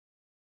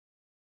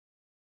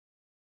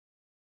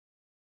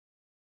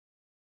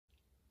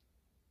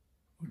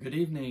Good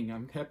evening.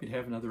 I'm happy to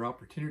have another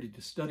opportunity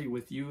to study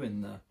with you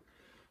in the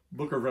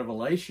book of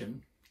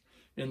Revelation.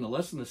 In the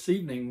lesson this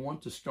evening, I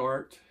want to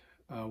start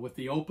with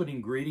the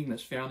opening greeting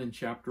that's found in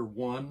chapter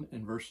 1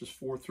 and verses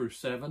 4 through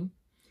 7,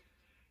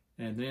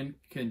 and then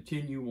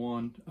continue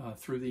on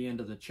through the end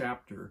of the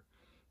chapter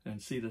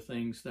and see the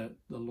things that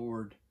the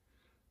Lord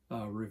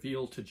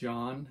revealed to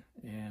John,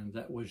 and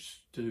that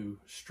was to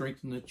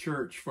strengthen the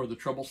church for the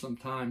troublesome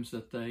times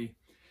that they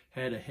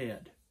had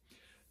ahead.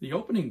 The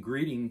opening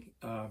greeting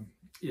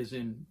is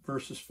in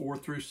verses 4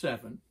 through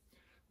 7.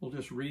 We'll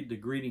just read the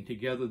greeting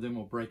together, then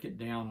we'll break it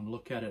down and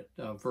look at it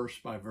verse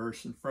by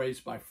verse and phrase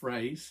by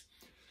phrase.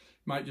 You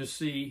might just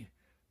see,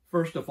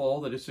 first of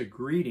all, that it's a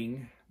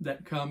greeting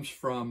that comes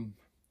from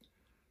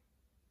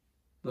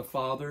the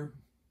Father,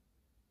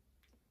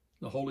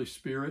 the Holy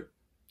Spirit,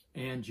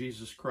 and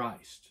Jesus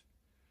Christ.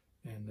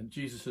 And that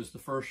Jesus is the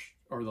first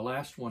or the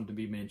last one to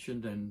be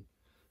mentioned, and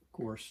of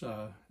course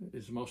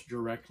is most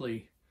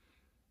directly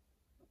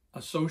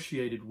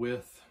associated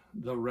with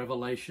the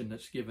revelation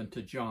that's given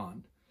to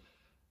John.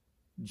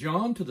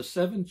 John, to the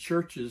 7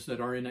 churches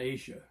that are in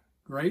Asia,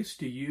 grace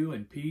to you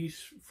and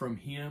peace from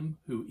him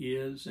who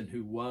is and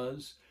who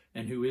was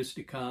and who is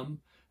to come,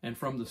 and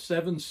from the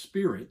 7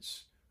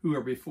 spirits who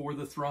are before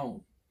the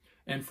throne,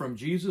 and from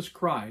Jesus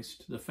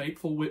Christ, the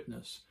faithful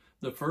witness,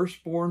 the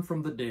firstborn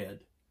from the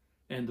dead,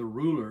 and the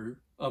ruler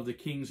of the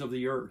kings of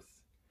the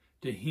earth,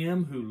 to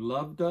him who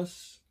loved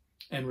us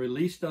and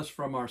released us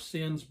from our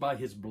sins by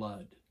his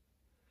blood.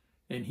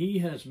 And he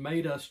has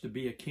made us to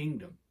be a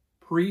kingdom,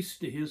 priests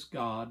to his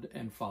God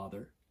and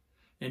Father.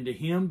 And to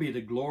him be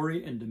the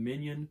glory and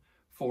dominion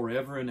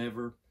forever and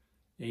ever.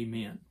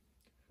 Amen.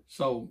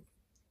 So,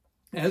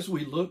 as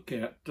we look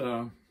at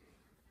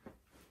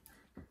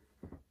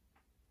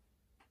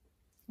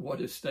what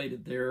is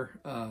stated there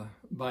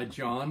by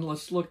John,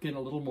 let's look in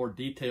a little more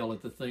detail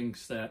at the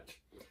things that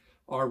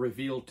are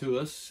revealed to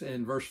us.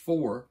 In verse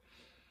 4,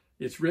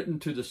 it's written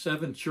to the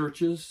 7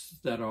 churches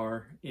that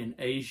are in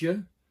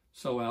Asia.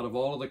 So out of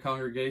all of the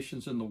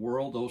congregations in the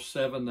world, those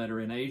 7 that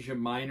are in Asia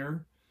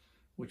Minor,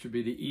 which would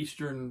be the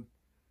eastern,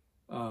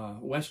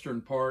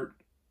 western part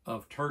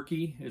of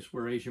Turkey, is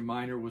where Asia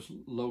Minor was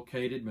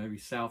located, maybe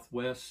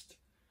southwest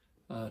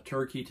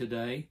Turkey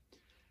today.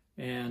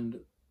 And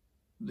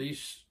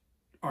these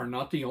are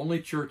not the only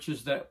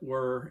churches that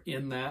were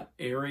in that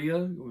area.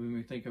 When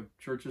we think of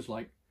churches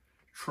like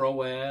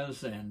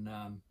Troas and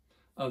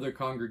other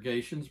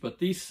congregations, but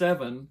these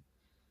 7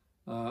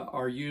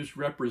 are used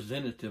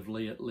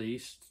representatively, at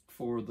least,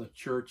 for the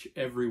church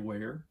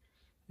everywhere.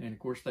 And of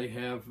course they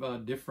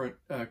have different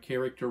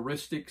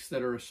characteristics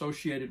that are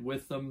associated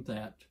with them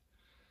that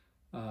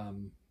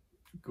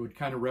would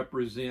kind of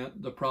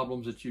represent the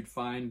problems that you'd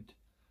find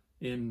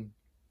in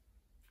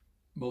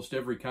most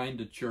every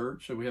kind of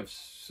church. So we have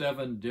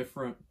 7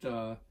 different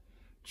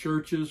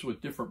churches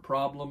with different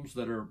problems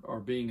that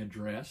are being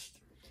addressed.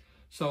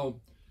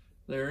 So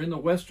they're in the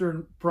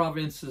western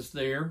provinces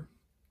there.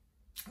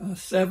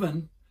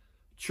 7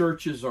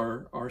 churches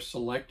are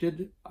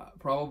selected,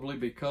 probably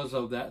because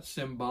of that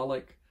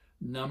symbolic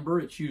number.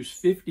 It's used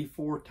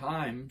 54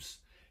 times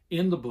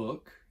in the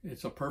book.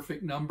 It's a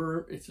perfect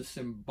number. It's a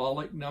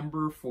symbolic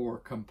number for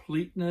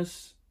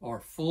completeness or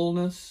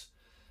fullness.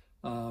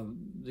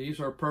 These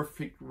are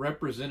perfect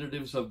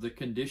representatives of the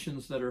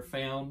conditions that are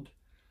found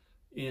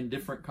in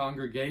different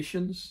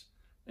congregations.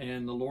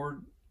 And the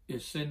Lord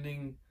is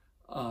sending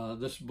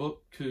this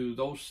book to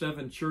those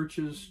 7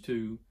 churches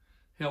to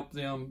help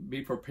them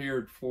be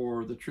prepared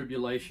for the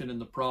tribulation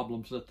and the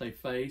problems that they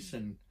face,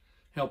 and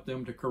help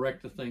them to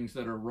correct the things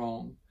that are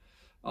wrong.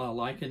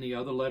 Like in the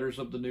other letters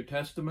of the New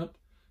Testament,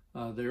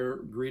 they're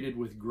greeted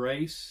with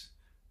grace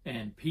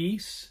and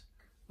peace.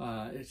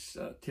 It's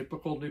a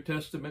typical New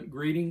Testament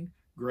greeting.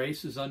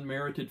 Grace is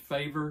unmerited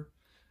favor.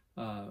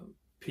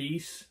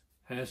 Peace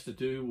has to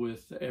do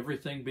with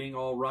everything being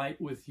all right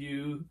with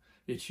you.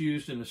 It's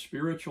used in a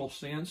spiritual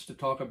sense to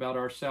talk about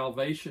our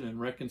salvation and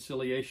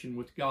reconciliation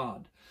with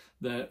God,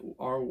 that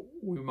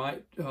we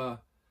might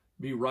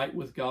be right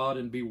with God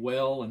and be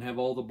well and have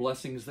all the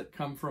blessings that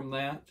come from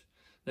that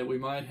we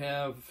might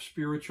have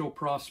spiritual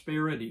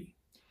prosperity.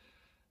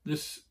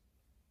 This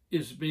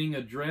is being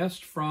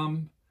addressed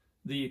from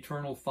the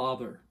Eternal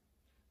Father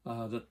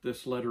that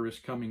this letter is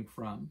coming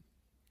from.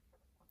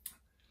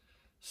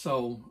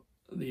 So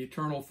the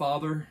Eternal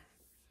Father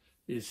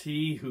is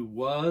he who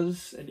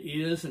was and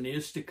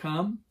is to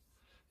come.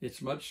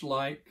 It's much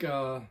like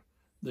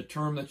the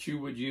term that you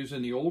would use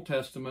in the Old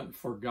Testament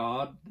for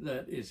God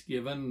that is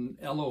given.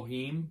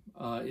 Elohim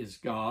is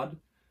God.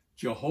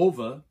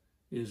 Jehovah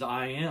is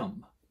I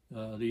am,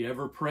 the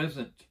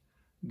ever-present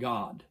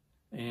God.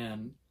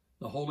 And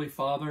the Holy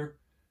Father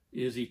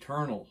is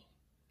eternal.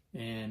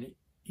 And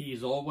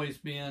he's always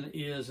been,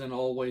 is, and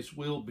always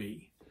will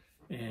be.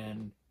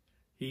 And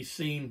he's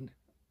seen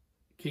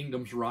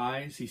kingdoms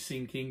rise. He's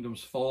seen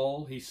kingdoms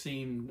fall. He's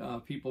seen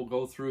people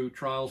go through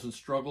trials and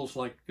struggles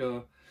like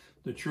the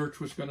church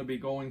was going to be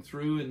going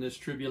through in this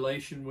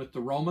tribulation with the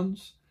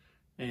Romans.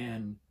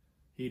 And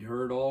he'd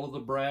heard all of the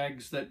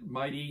brags that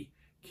mighty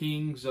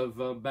kings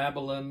of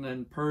Babylon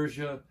and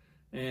Persia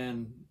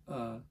and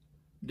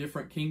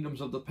different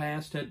kingdoms of the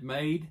past had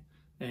made,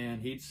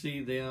 and he'd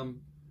see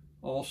them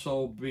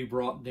also be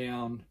brought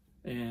down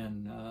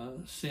and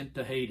sent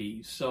to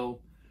Hades. So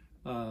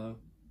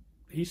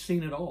he's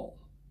seen it all,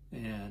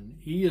 and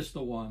he is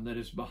the one that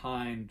is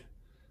behind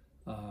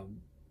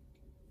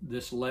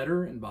this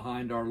letter and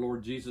behind our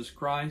Lord Jesus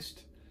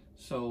Christ.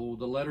 So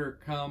the letter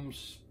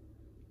comes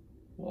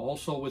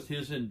also with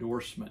his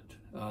endorsement,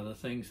 the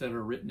things that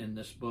are written in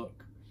this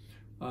book.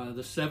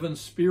 The seven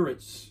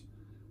spirits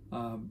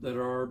that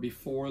are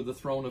before the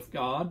throne of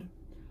God.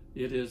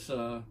 It is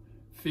a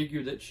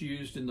figure that's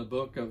used in the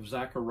book of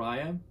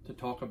Zechariah to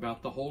talk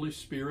about the Holy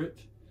Spirit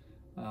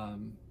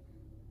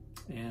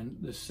and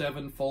the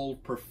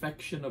sevenfold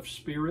perfection of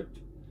spirit.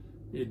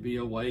 It'd be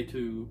a way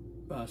to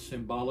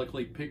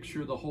symbolically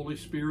picture the Holy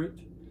Spirit.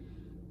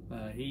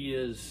 He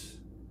is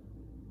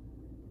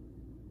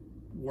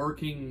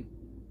working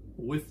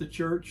with the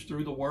church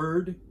through the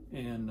Word,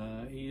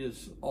 and he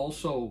is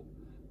also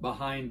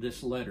behind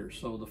this letter.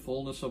 So the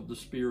fullness of the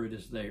Spirit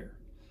is there.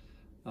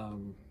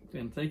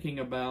 And thinking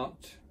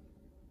about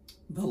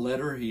the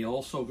letter, he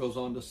also goes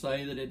on to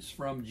say that it's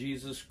from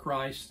Jesus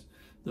Christ,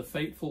 the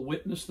faithful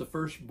witness, the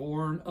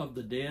firstborn of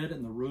the dead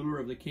and the ruler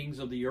of the kings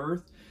of the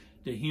earth,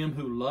 to him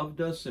who loved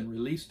us and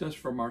released us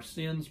from our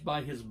sins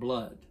by his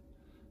blood.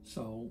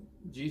 So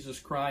Jesus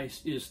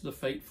Christ is the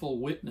faithful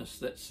witness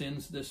that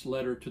sends this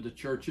letter to the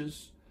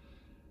churches.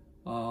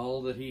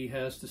 All that he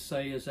has to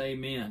say is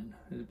amen.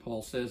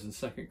 Paul says in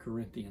 2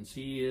 Corinthians,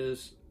 he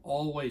is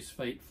always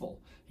faithful.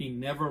 He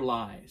never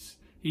lies.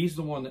 He's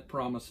the one that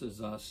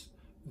promises us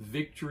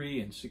victory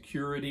and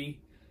security,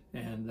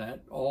 and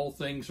that all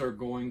things are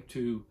going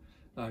to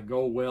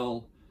go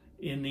well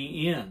in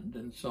the end.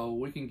 And so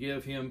we can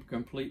give him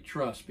complete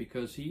trust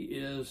because he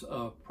is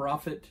a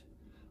prophet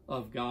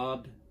of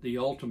God, the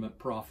ultimate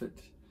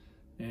prophet.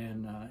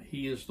 And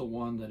he is the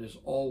one that is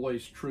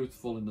always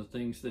truthful in the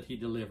things that he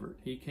delivered.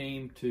 He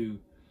came to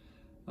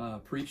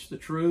preach the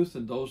truth,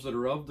 and those that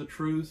are of the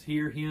truth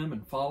hear him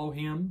and follow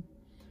him.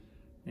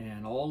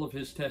 And all of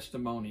his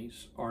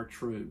testimonies are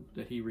true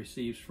that he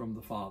receives from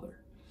the Father.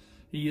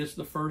 He is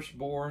the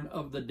firstborn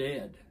of the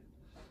dead.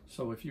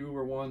 So if you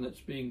were one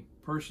that's being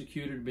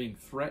persecuted, being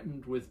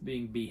threatened with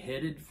being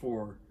beheaded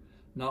for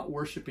not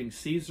worshiping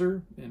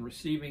Caesar and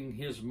receiving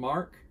his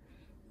mark,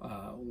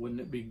 wouldn't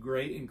it be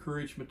great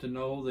encouragement to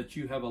know that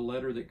you have a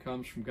letter that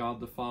comes from God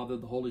the Father,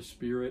 the Holy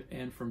Spirit,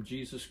 and from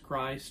Jesus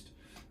Christ,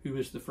 who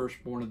is the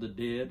firstborn of the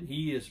dead?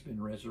 He has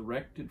been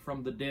resurrected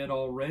from the dead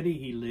already.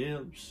 He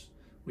lives.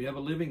 We have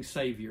a living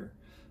Savior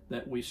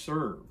that we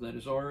serve that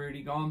has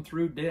already gone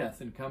through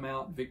death and come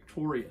out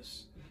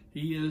victorious.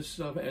 He is,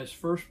 as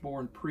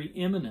firstborn,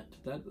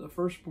 preeminent. That the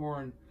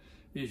firstborn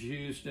is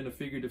used in a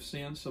figurative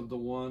sense of the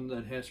one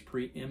that has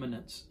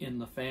preeminence in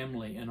the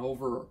family and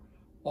over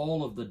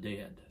all of the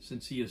dead,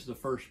 since he is the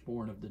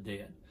firstborn of the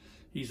dead.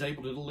 He's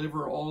able to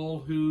deliver all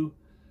who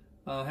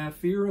have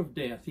fear of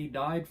death. He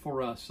died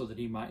for us so that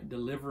he might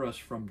deliver us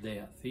from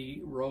death.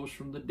 He rose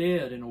from the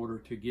dead in order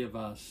to give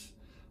us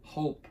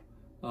hope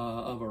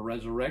of a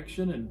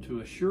resurrection and to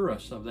assure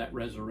us of that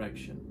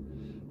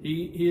resurrection.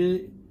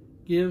 He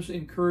gives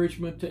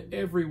encouragement to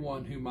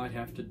everyone who might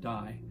have to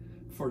die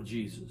for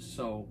Jesus.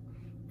 So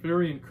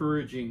very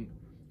encouraging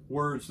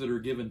words that are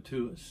given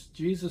to us.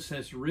 Jesus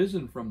has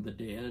risen from the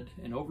dead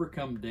and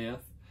overcome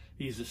death.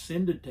 He's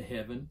ascended to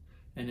heaven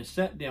and is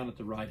sat down at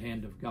the right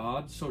hand of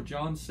God. So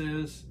John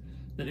says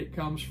that it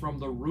comes from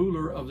the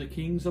ruler of the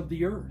kings of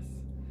the earth.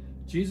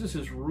 Jesus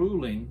is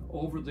ruling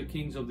over the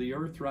kings of the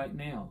earth right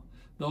now.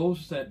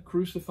 Those that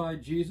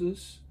crucified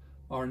Jesus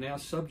are now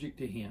subject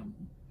to him.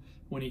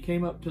 When he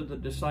came up to the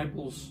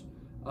disciples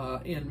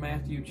in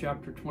Matthew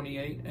chapter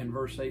 28 and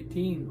verse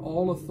 18,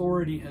 all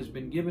authority has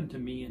been given to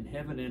me in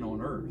heaven and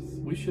on earth.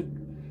 We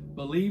should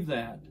believe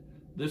that.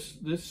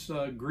 This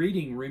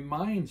greeting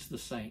reminds the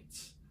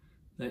saints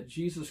that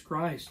Jesus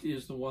Christ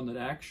is the one that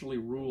actually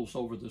rules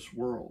over this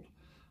world.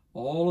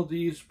 All of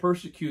these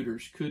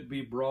persecutors could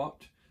be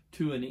brought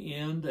to an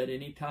end at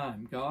any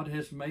time. God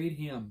has made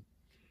him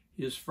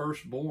his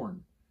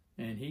firstborn,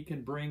 and he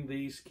can bring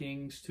these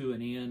kings to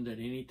an end at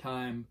any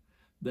time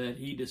that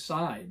he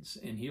decides,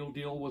 and he'll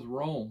deal with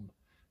Rome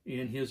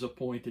in his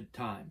appointed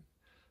time.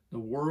 The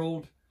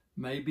world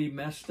may be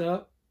messed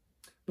up,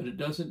 but it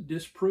doesn't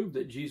disprove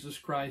that Jesus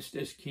Christ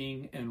is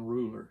king and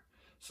ruler.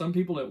 Some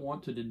people that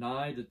want to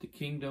deny that the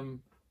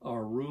kingdom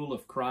or rule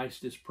of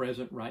Christ is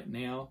present right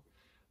now,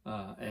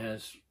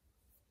 as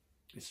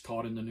it's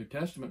taught in the New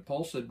Testament,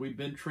 Paul said we've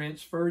been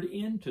transferred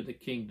into the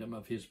kingdom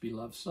of his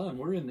beloved Son.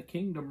 We're in the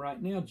kingdom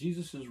right now.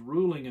 Jesus is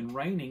ruling and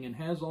reigning and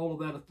has all of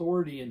that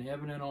authority in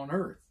heaven and on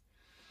earth.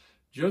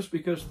 Just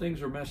because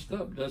things are messed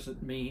up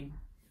doesn't mean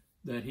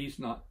that he's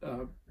not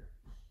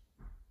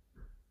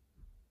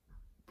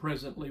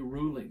presently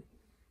ruling.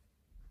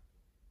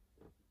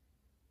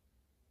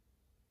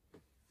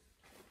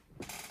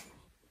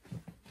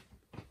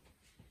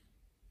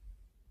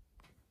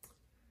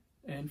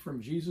 And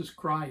from Jesus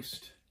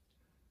Christ,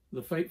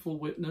 the faithful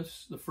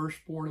witness, the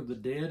firstborn of the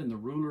dead, and the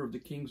ruler of the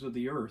kings of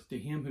the earth, to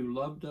him who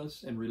loved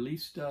us and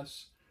released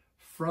us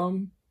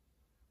from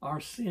our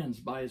sins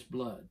by his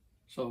blood.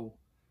 So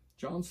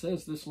John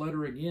says this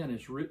letter again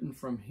is written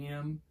from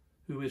him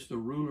who is the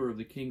ruler of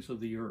the kings of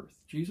the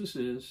earth. Jesus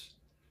is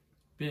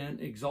been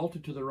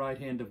exalted to the right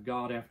hand of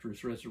God after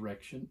his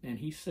resurrection, and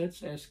he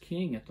sits as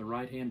king at the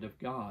right hand of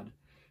God.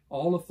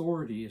 All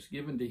authority is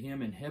given to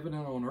him in heaven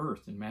and on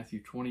earth in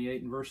Matthew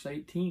 28 and verse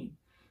 18.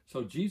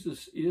 So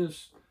Jesus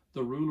is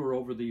the ruler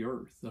over the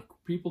earth. The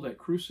people that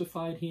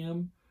crucified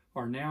him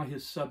are now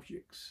his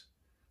subjects.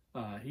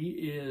 He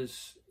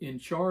is in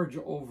charge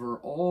over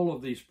all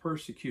of these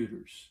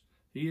persecutors.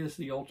 He is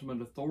the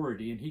ultimate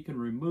authority, and he can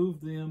remove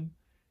them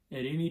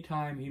at any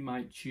time he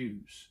might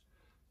choose.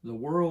 The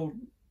world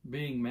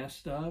being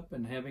messed up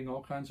and having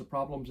all kinds of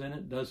problems in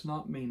it does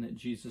not mean that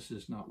Jesus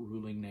is not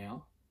ruling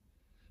now,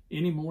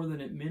 any more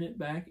than it meant it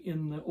back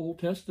in the Old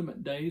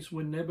Testament days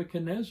when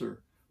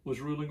Nebuchadnezzar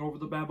was ruling over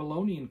the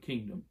Babylonian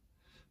kingdom.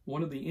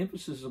 One of the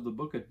emphases of the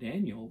book of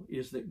Daniel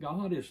is that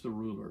God is the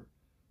ruler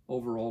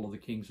over all of the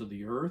kings of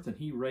the earth, and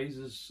he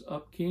raises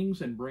up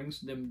kings and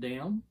brings them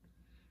down.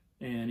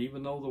 And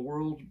even though the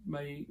world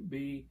may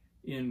be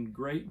in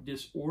great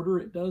disorder,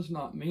 it does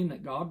not mean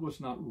that God was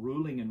not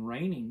ruling and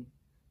reigning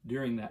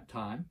during that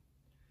time.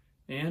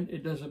 And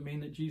it doesn't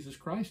mean that Jesus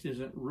Christ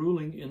isn't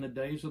ruling in the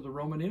days of the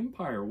Roman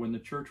Empire when the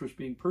church was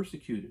being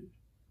persecuted.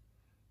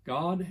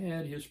 God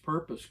had his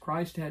purpose.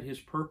 Christ had his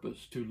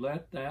purpose to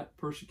let that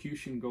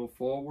persecution go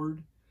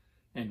forward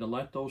and to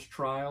let those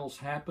trials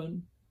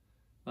happen.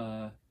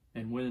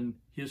 And when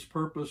his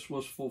purpose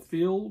was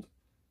fulfilled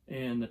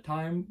and the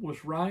time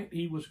was right,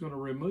 he was going to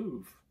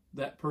remove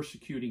that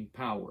persecuting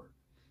power.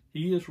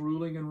 He is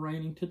ruling and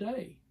reigning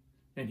today,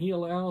 and he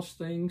allows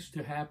things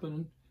to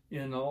happen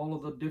in all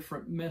of the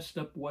different messed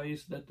up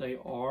ways that they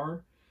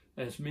are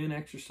as men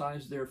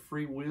exercise their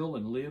free will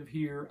and live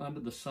here under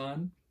the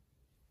sun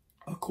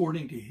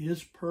according to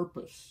his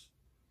purpose.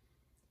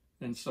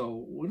 And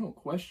so we don't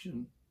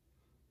question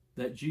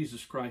that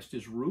Jesus Christ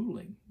is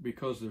ruling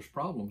because there's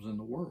problems in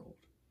the world.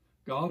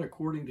 God,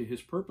 according to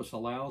his purpose,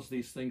 allows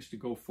these things to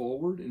go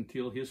forward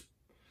until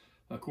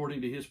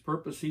according to his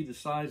purpose, he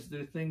decides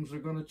that things are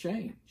going to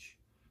change.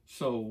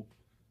 So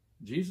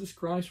Jesus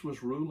Christ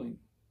was ruling,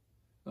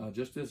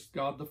 just as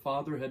God the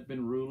Father had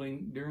been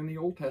ruling during the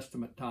Old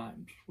Testament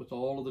times with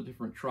all of the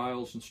different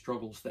trials and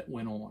struggles that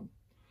went on.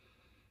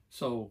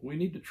 So we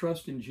need to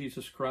trust in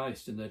Jesus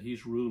Christ and that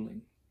he's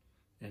ruling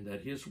and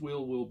that his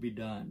will be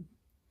done,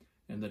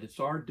 and that it's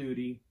our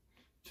duty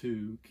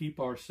to keep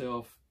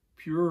ourselves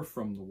pure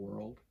from the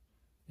world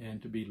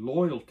and to be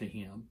loyal to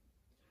him,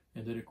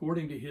 and that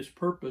according to his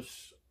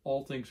purpose,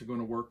 all things are going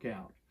to work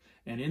out.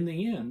 And in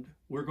the end,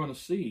 we're going to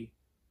see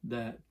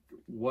that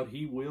what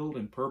he willed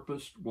and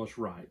purposed was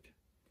right.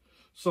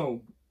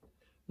 So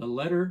the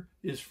letter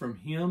is from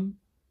him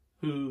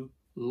who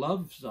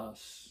loves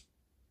us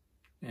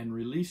and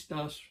released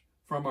us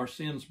from our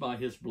sins by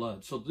his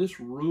blood. So this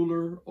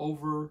ruler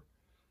over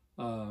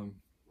heaven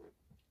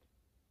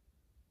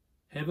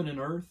and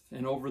earth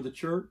and over the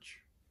church,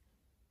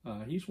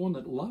 he's one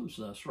that loves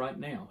us right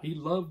now. He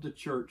loved the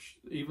church.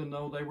 Even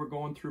though they were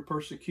going through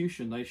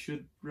persecution, they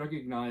should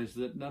recognize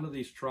that none of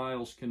these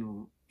trials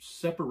can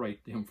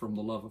separate them from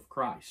the love of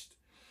Christ.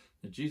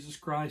 That Jesus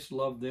Christ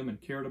loved them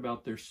and cared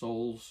about their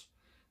souls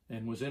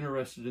and was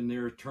interested in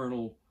their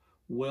eternal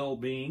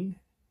well-being.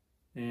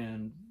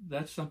 And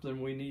that's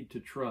something we need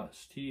to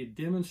trust. He had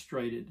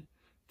demonstrated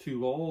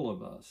to all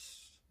of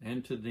us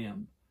and to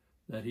them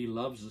that he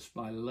loves us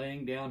by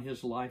laying down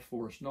his life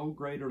for us. No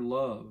greater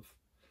love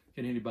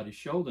can anybody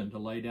show than to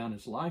lay down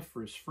his life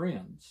for his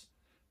friends.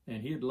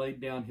 And he had laid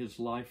down his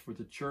life for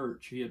the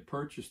church. He had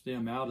purchased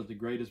them out of the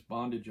greatest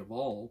bondage of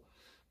all,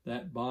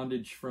 that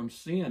bondage from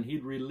sin.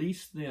 He'd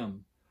released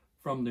them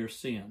from their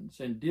sins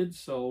and did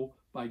so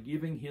by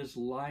giving his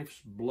life's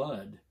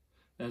blood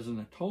as an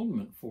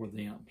atonement for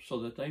them so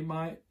that they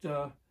might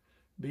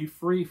be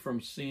free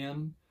from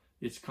sin,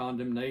 its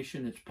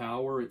condemnation, its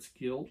power, its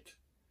guilt.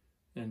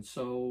 And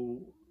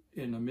so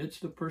in the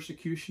midst of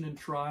persecution and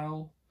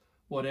trial,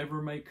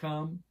 whatever may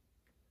come,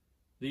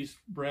 these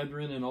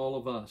brethren and all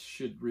of us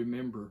should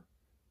remember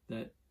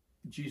that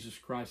Jesus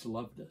Christ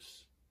loved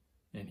us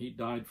and he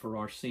died for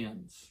our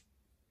sins.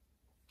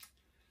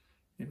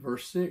 In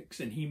verse 6,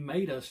 and he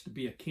made us to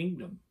be a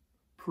kingdom,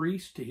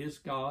 priest to his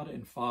God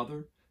and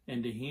Father,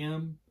 and to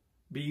him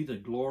be the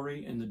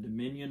glory and the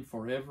dominion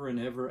forever and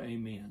ever.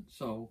 Amen.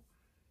 So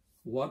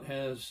what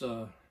has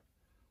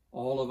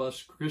all of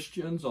us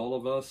Christians, all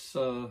of us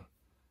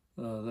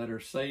that are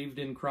saved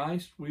in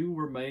Christ, we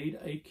were made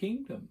a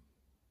kingdom.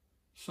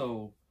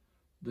 So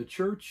the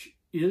church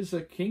is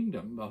a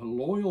kingdom, a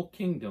loyal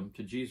kingdom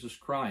to Jesus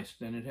Christ,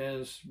 and it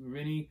has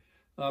many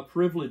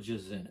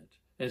privileges in it.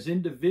 As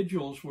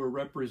individuals, we're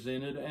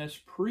represented as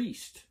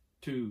priests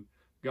to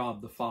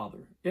God the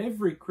Father.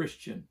 Every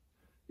Christian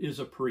is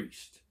a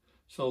priest.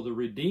 So the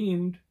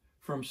redeemed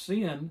from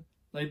sin,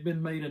 they've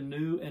been made a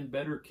new and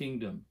better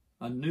kingdom,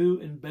 a new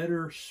and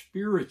better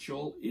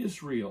spiritual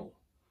Israel.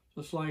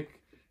 Just like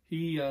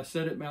he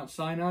said at Mount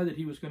Sinai that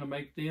he was going to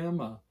make them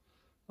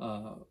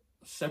a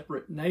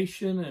separate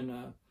nation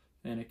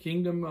and a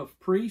kingdom of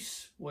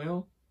priests.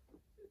 Well,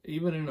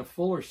 even in a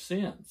fuller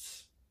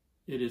sense,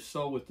 it is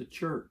so with the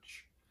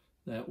church,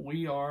 that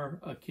we are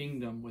a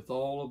kingdom with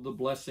all of the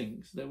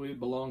blessings, that we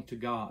belong to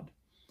God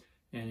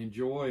and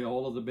enjoy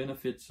all of the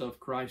benefits of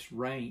Christ's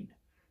reign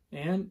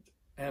and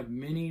have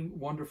many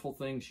wonderful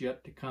things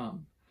yet to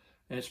come.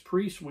 As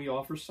priests, we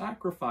offer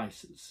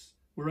sacrifices.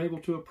 We're able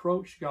to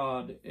approach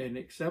God and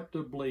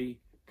acceptably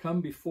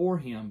come before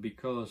him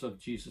because of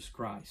Jesus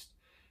Christ.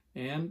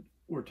 And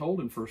we're told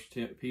in 1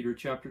 Peter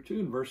chapter 2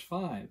 and verse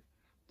 5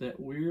 that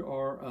we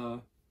are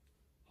a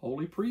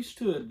holy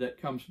priesthood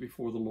that comes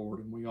before the Lord,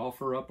 and we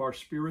offer up our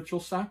spiritual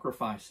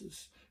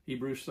sacrifices.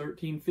 Hebrews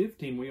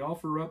 13:15, we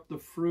offer up the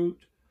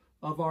fruit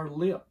of our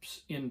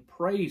lips in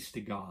praise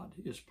to God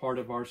is part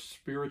of our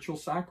spiritual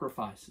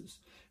sacrifices.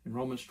 In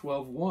Romans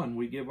 12:1,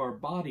 we give our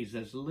bodies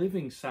as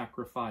living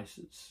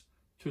sacrifices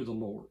to the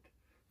Lord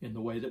in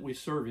the way that we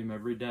serve him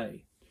every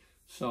day.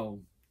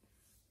 So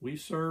we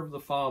serve the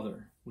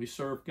Father, we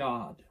serve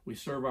God, we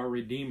serve our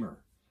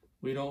Redeemer.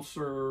 We don't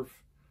serve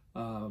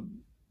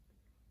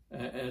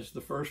as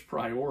the first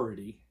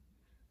priority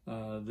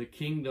the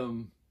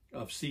kingdom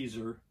of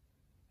Caesar,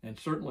 and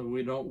certainly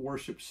we don't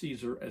worship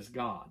Caesar as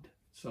God.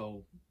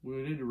 So we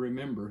need to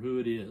remember who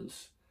it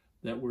is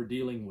that we're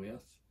dealing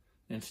with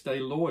and stay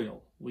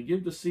loyal. We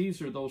give to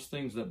Caesar those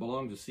things that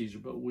belong to Caesar,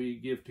 but we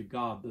give to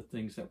God the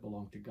things that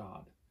belong to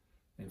God.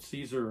 And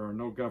Caesar or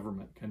no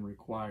government can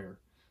require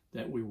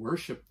that we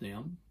worship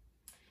them.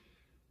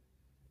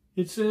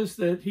 It says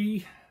that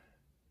he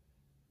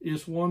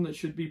is one that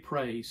should be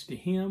praised. To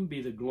him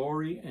be the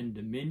glory and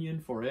dominion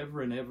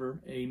forever and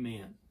ever.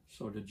 Amen.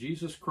 So to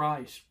Jesus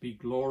Christ be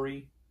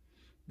glory,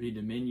 be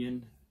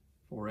dominion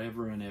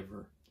forever and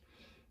ever.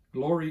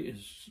 Glory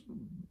is,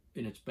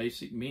 in its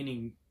basic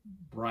meaning,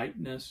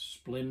 brightness,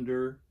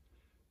 splendor,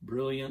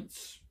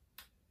 brilliance.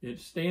 It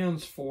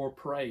stands for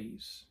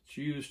praise. It's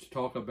used to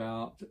talk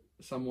about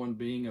someone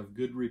being of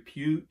good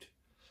repute,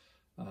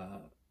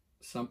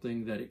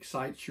 something that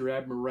excites your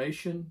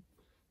admiration,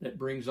 that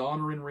brings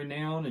honor and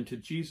renown, and to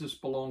Jesus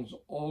belongs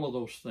all of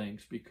those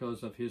things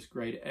because of his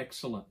great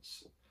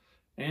excellence.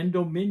 And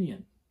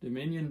dominion.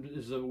 Dominion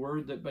is a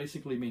word that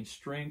basically means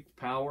strength,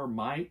 power,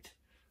 might,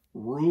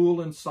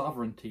 rule, and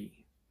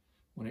sovereignty.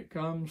 When it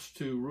comes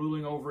to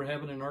ruling over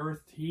heaven and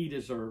earth, he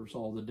deserves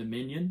all the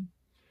dominion,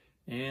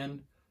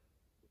 and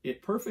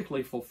it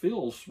perfectly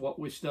fulfills what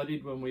we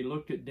studied when we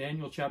looked at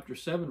Daniel chapter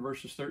 7,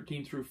 verses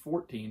 13 through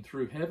 14.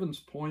 Through heaven's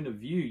point of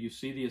view, you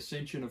see the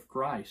ascension of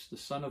Christ, the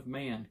Son of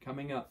Man,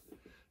 coming up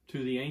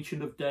to the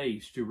Ancient of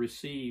Days to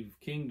receive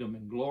kingdom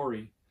and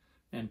glory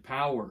and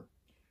power.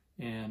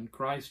 And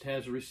Christ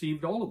has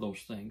received all of those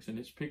things, and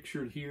it's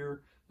pictured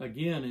here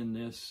again in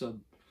this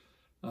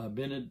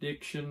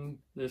benediction,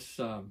 this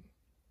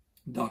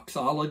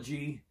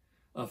doxology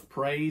of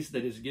praise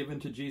that is given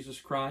to Jesus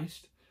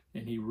Christ.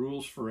 And he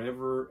rules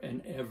forever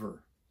and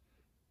ever.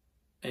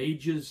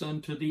 Ages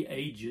unto the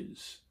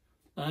ages.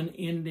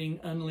 Unending,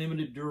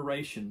 unlimited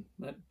duration.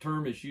 That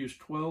term is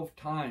used 12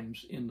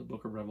 times in the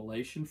book of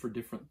Revelation for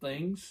different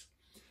things.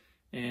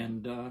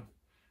 And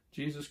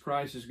Jesus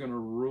Christ is going to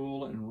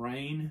rule and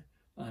reign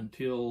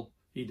until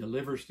he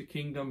delivers the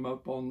kingdom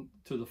up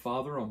to the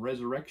Father on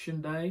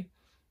Resurrection Day.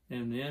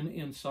 And then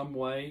in some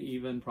way,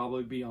 even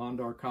probably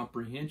beyond our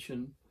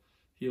comprehension,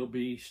 he'll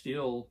be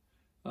still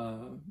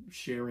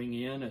sharing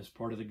in as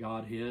part of the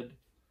Godhead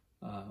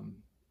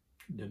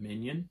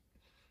dominion.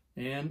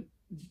 And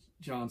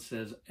John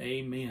says,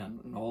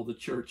 Amen. And all the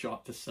church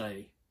ought to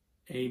say,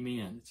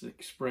 Amen. It's an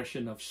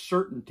expression of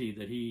certainty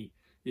that he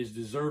is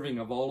deserving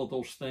of all of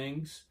those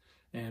things.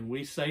 And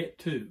we say it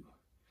too.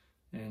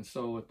 And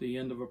so at the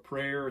end of a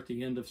prayer, at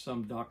the end of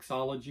some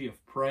doxology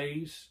of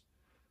praise,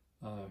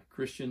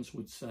 Christians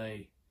would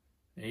say,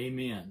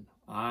 Amen.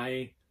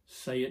 I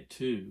say it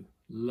too.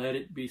 Let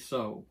it be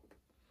so.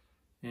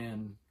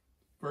 And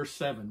verse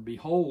 7,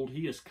 Behold,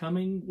 he is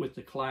coming with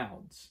the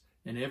clouds,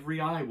 and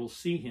every eye will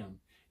see him,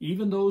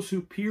 even those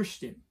who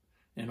pierced him,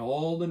 and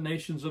all the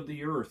nations of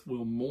the earth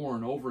will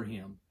mourn over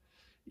him.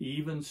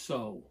 Even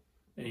so,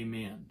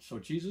 amen. So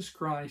Jesus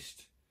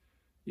Christ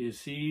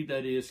is he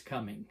that is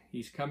coming.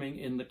 He's coming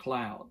in the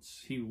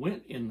clouds. He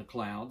went in the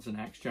clouds in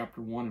Acts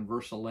chapter 1 and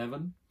verse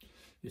 11.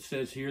 It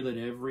says here that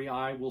every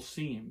eye will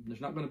see him.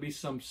 There's not going to be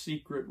some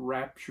secret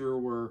rapture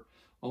where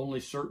only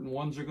certain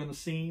ones are going to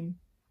see him.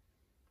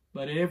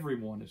 But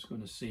everyone is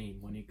going to see him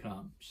when he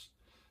comes.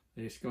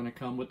 He's going to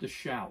come with a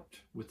shout,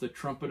 with the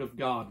trumpet of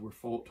God, we're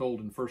told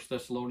in 1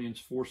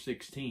 Thessalonians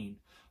 4:16.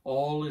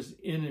 All his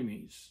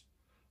enemies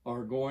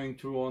are going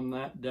to, on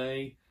that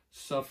day,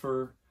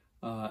 suffer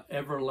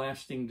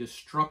everlasting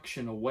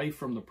destruction away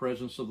from the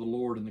presence of the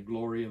Lord and the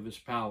glory of his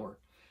power.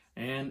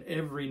 And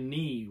every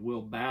knee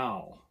will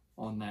bow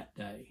on that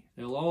day.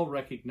 They'll all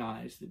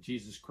recognize that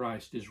Jesus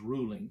Christ is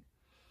ruling.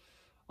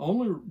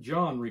 Only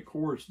John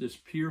records this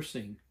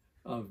piercing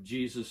of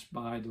Jesus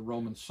by the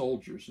Roman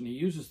soldiers. And he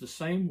uses the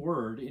same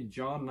word in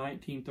John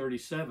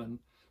 19:37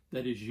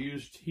 that is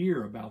used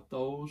here about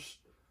those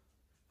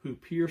who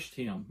pierced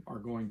him are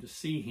going to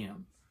see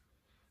him.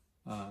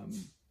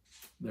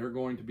 They're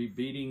going to be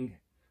beating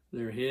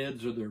their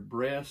heads or their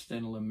breast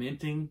and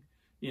lamenting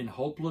in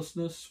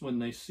hopelessness when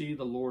they see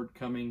the Lord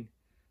coming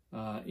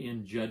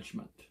in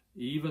judgment.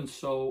 Even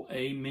so,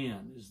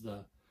 amen, is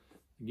the,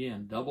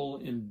 again,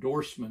 double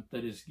endorsement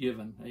that is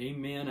given.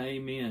 Amen,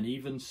 amen,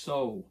 even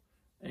so,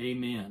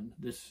 amen.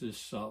 This is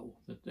so,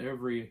 that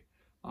every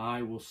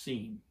eye will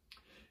see him.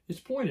 It's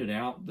pointed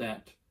out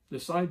that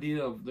this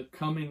idea of the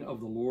coming of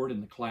the Lord in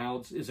the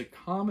clouds is a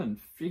common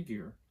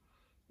figure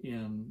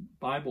in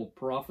Bible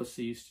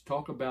prophecies to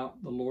talk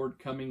about the Lord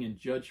coming in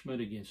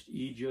judgment against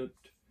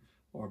Egypt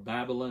or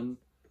Babylon,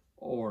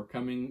 or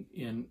coming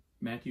in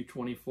Matthew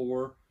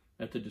 24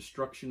 at the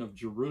destruction of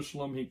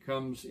Jerusalem. He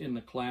comes in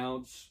the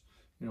clouds.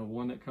 You know,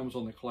 one that comes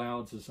on the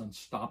clouds is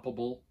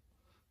unstoppable,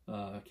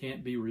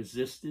 can't be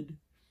resisted,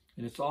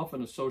 and it's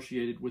often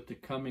associated with the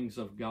comings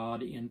of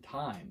God in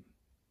time.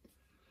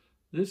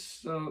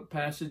 This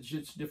passage,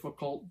 it's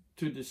difficult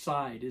to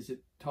decide. Is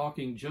it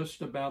talking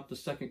just about the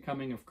second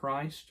coming of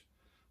Christ,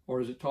 or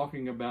is it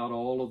talking about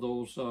all of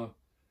those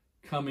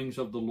comings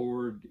of the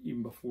Lord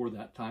even before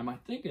that time? I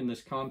think in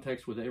this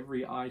context, with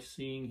every eye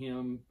seeing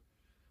him,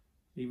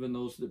 even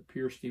those that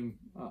pierced him,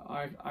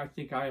 I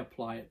think I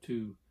apply it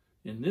to,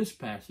 in this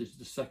passage,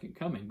 the second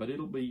coming, but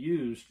it'll be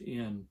used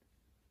in,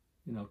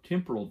 you know,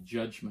 temporal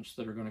judgments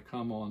that are going to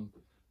come on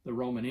the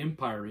Roman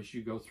Empire as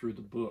you go through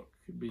the book.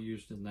 It'll be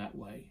used in that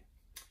way.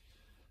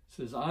 It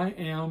says, I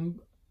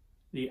am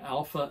the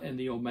Alpha and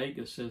the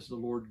Omega, says the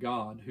Lord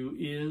God, who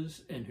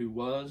is and who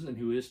was and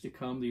who is to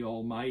come, the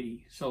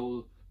Almighty.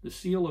 So the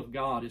seal of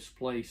God is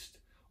placed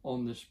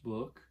on this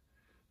book.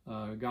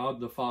 God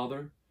the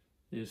Father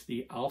is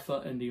the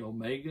Alpha and the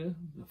Omega,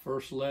 the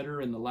first letter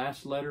and the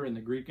last letter in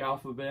the Greek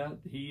alphabet.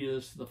 He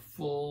is the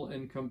full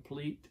and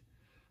complete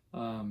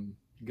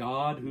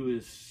God who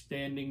is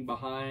standing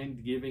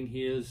behind, giving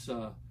his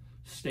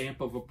stamp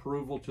of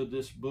approval to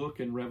this book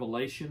in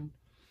Revelation.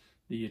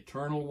 The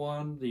Eternal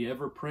One, the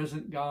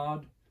ever-present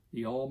God,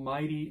 the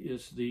Almighty,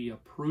 is the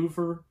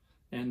approver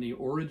and the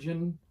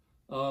origin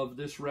of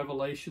this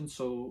revelation.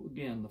 So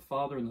again, the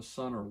Father and the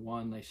Son are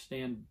one.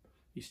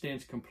 He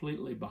stands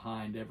completely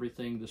behind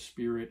everything the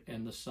Spirit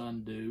and the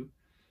Son do.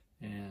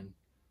 And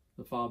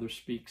the Father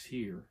speaks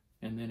here.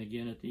 And then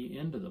again at the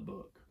end of the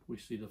book, we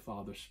see the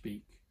Father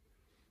speak.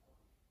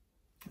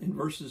 In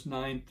verses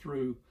 9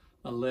 through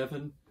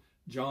 11,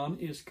 John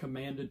is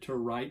commanded to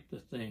write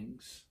the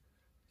things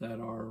that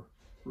are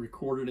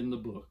recorded in the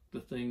book, the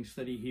things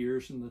that he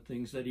hears and the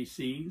things that he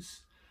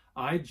sees.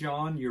 I,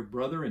 John, your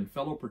brother and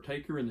fellow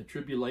partaker in the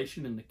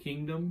tribulation and the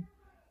kingdom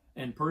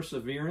and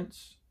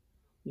perseverance,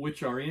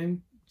 which are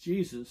in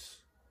Jesus,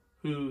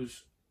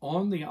 who's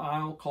on the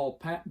isle called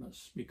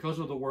Patmos, because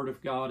of the word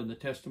of God and the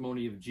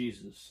testimony of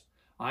Jesus.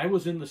 I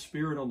was in the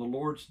Spirit on the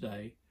Lord's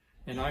day,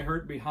 and I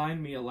heard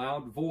behind me a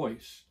loud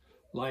voice,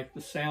 like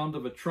the sound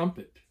of a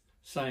trumpet,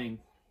 saying,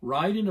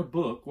 write in a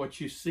book what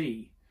you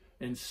see,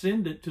 and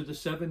send it to the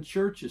 7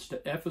 churches,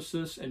 to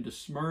Ephesus and to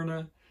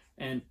Smyrna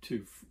and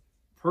to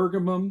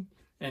Pergamum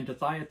and to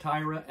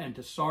Thyatira and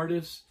to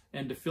Sardis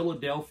and to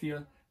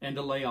Philadelphia and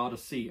to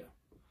Laodicea.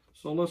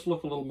 So let's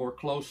look a little more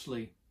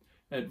closely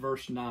at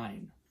verse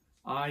 9.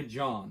 I,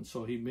 John,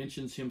 so he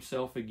mentions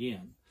himself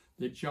again,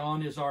 that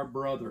John is our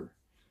brother.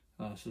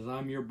 Says,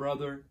 I'm your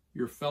brother,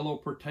 your fellow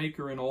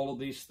partaker in all of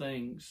these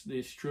things,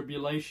 these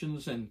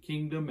tribulations and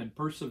kingdom and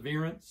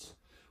perseverance,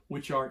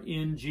 which are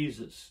in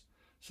Jesus.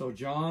 So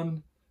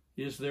John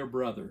is their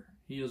brother.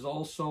 He is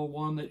also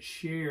one that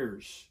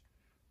shares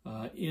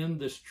in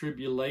this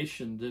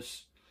tribulation.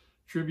 This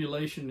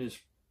tribulation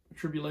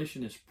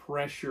is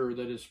pressure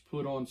that is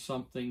put on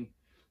something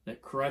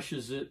that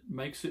crushes it,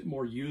 makes it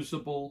more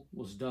usable.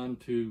 Was done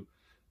to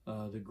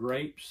the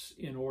grapes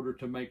in order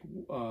to make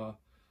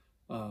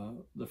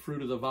the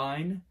fruit of the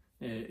vine.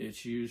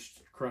 It's used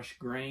to crush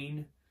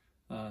grain,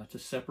 to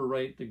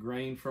separate the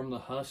grain from the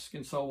husk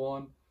and so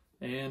on.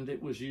 And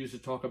it was used to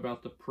talk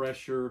about the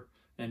pressure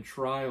and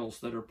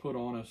trials that are put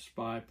on us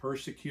by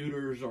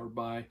persecutors or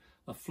by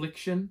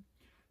affliction.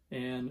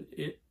 And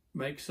it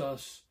makes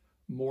us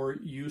more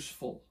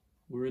useful.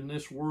 We're in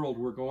this world,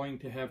 we're going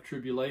to have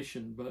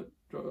tribulation, but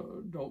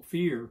don't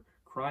fear.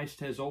 Christ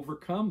has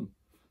overcome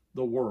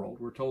the world.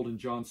 We're told in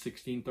John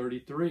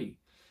 16:33.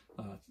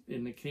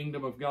 In the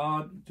kingdom of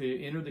God,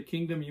 to enter the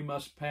kingdom, you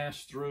must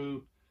pass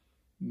through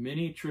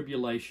many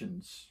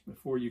tribulations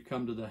before you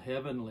come to the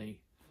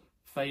heavenly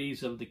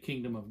phase of the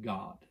kingdom of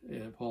God,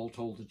 Paul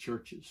told the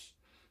churches.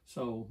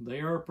 So they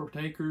are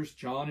partakers.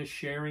 John is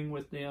sharing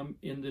with them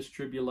in this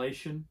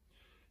tribulation,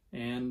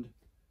 and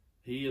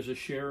he is a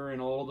sharer in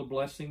all the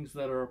blessings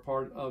that are a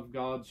part of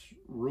God's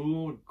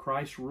rule,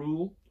 Christ's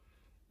rule,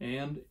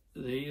 and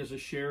he is a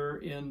sharer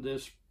in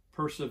this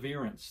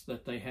perseverance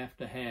that they have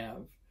to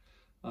have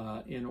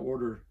in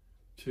order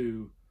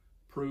to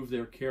prove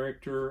their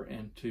character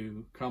and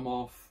to come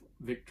off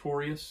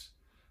victorious.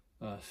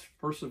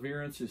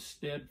 Perseverance is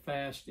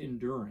steadfast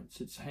endurance.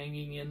 It's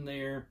hanging in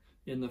there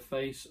in the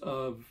face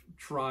of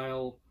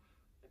trial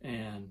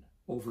and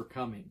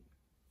overcoming.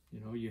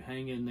 You know, you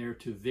hang in there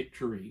to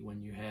victory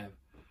when you have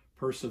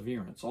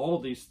perseverance. All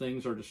of these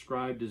things are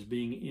described as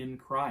being in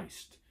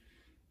Christ.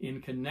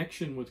 In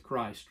connection with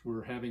Christ,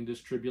 we're having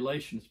this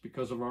tribulation. It's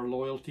because of our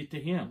loyalty to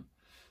Him.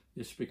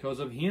 It's because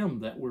of Him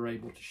that we're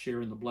able to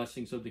share in the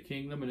blessings of the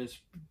kingdom, and it's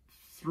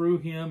through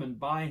Him and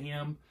by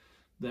Him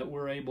that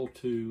we're able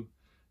to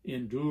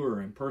endure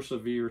and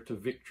persevere to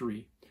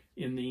victory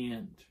in the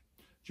end.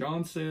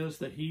 John says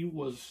that he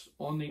was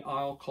on the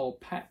isle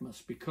called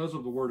Patmos because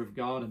of the Word of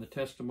God and the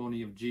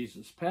testimony of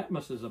Jesus.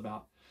 Patmos is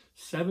about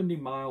 70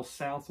 miles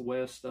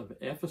southwest of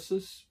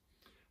Ephesus,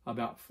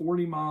 about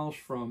 40 miles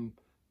from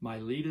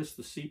Miletus,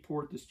 the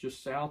seaport that's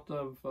just south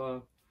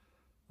of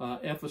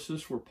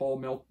Ephesus, where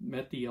Paul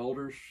met the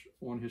elders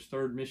on his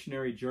third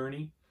missionary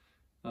journey.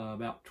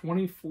 About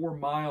 24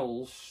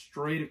 miles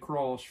straight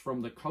across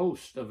from the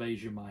coast of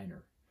Asia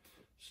Minor.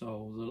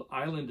 So the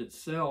island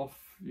itself,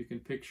 you can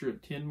picture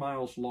it 10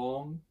 miles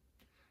long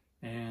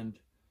and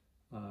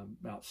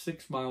about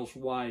 6 miles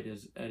wide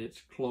at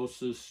its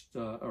closest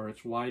or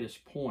its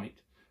widest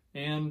point.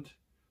 And,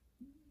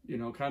 you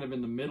know, kind of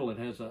in the middle, it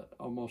has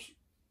almost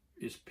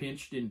is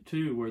pinched in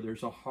two where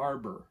there's a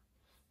harbor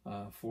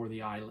for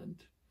the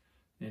island.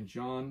 And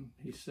John,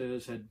 he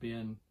says, had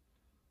been,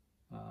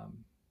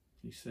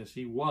 he says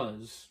he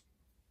was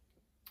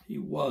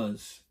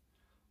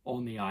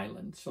on the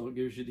island. So it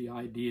gives you the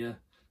idea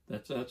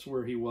that that's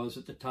where he was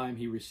at the time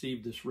he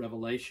received this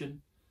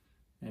revelation.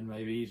 And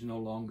maybe he's no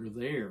longer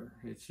there.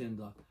 It's in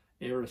the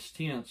aorist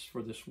tense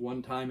for this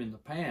one time in the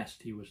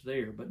past he was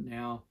there, but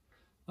now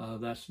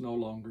that's no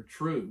longer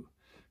true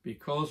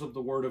because of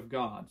the Word of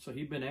God. So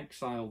he'd been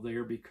exiled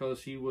there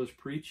because he was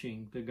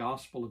preaching the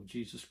gospel of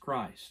Jesus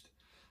Christ.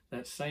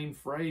 That same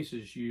phrase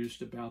is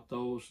used about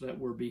those that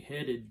were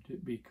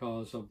beheaded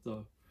because of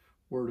the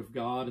Word of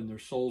God and their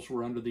souls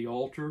were under the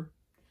altar.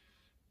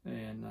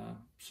 And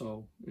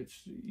so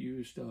it's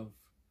used of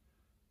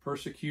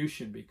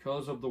persecution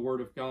because of the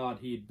Word of God.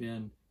 He'd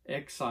been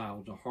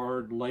exiled to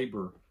hard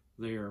labor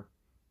there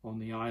on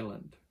the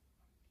island.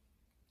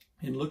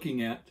 In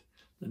looking at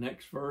the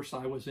next verse,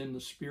 I was in the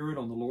Spirit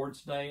on the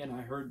Lord's day, and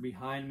I heard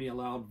behind me a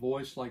loud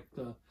voice like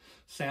the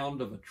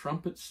sound of a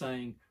trumpet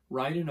saying,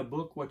 "Write in a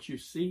book what you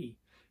see,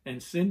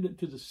 and send it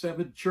to the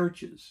 7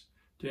 churches,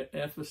 to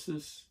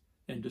Ephesus,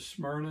 and to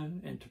Smyrna,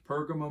 and to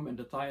Pergamum, and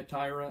to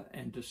Thyatira,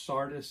 and to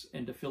Sardis,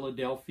 and to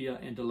Philadelphia,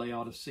 and to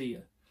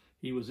Laodicea."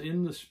 He was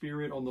in the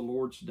Spirit on the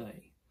Lord's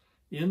day.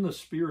 In the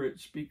Spirit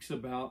speaks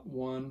about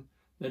one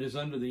that is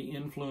under the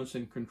influence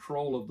and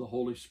control of the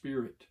Holy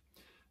Spirit.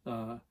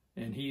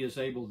 And he is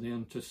able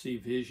then to see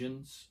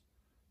visions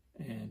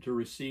and to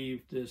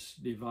receive this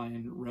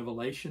divine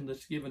revelation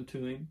that's given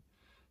to him.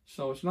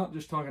 So it's not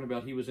just talking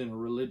about he was in a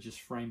religious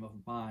frame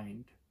of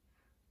mind,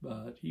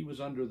 but he was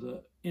under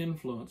the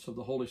influence of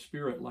the Holy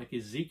Spirit like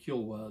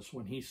Ezekiel was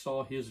when he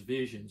saw his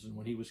visions and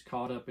when he was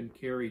caught up and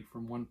carried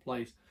from one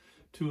place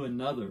to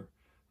another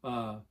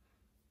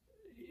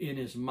in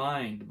his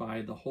mind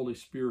by the Holy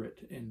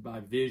Spirit and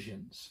by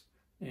visions.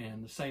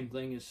 And the same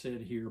thing is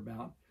said here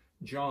about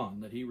John,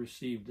 that he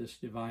received this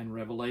divine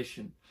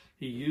revelation.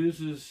 He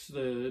uses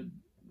the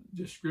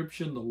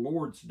description, the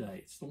Lord's Day.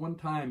 It's the one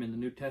time in the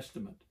New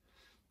Testament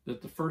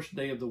that the first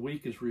day of the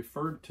week is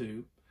referred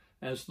to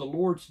as the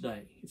Lord's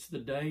Day. It's the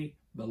day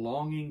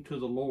belonging to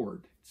the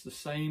Lord. It's the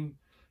same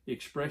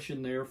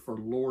expression there for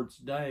Lord's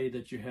Day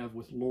that you have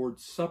with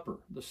Lord's Supper,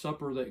 the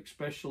supper that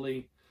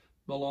especially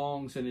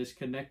belongs and is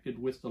connected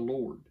with the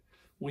Lord.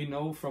 We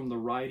know from the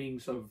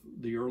writings of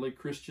the early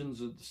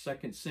Christians of the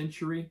 2nd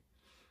century,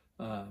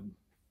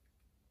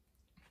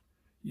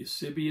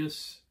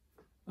 Eusebius,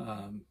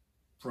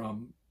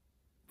 from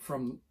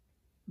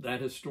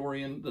that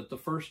historian, that the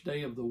first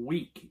day of the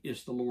week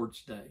is the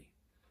Lord's Day.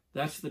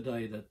 That's the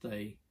day that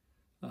they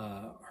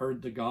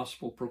heard the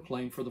gospel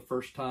proclaimed for the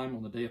first time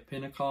on the day of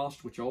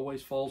Pentecost, which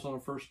always falls on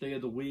the first day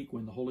of the week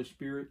when the Holy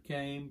Spirit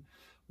came,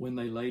 when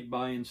they laid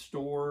by in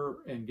store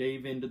and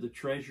gave into the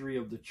treasury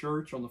of the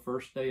church on the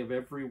first day of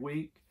every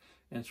week.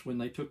 And it's when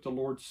they took the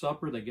Lord's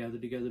Supper, they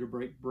gathered together to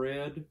break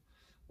bread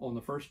on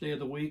the first day of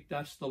the week.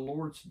 That's the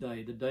Lord's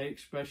Day, the day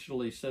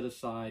especially set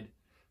aside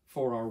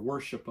for our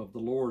worship of the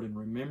Lord and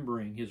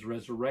remembering his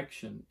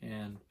resurrection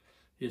and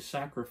his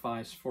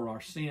sacrifice for our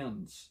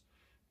sins,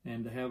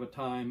 and to have a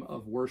time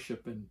of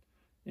worship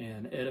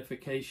and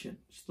edification.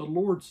 It's the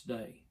Lord's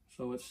Day.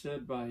 So it's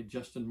said by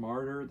Justin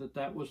Martyr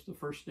that was the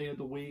first day of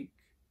the week.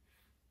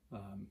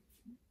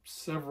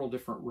 Several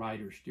different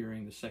writers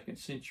during the 2nd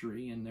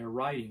century in their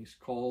writings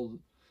called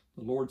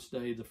the Lord's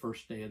Day the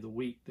first day of the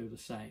week. They're the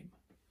same.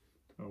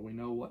 So we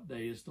know what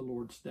day is the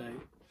Lord's Day.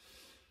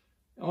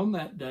 On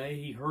that day,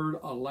 he heard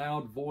a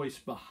loud voice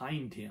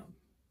behind him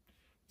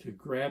to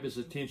grab his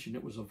attention.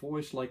 It was a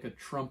voice like a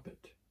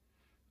trumpet.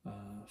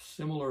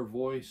 Similar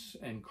voice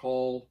and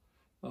call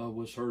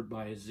was heard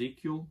by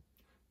Ezekiel.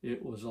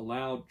 It was a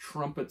loud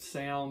trumpet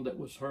sound that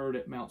was heard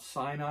at Mount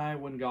Sinai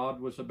when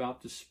God was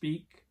about to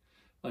speak.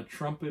 A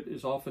trumpet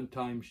is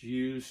oftentimes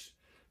used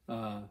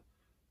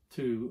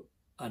to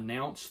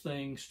announce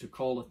things, to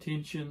call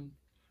attention.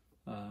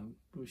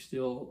 We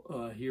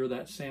still hear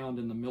that sound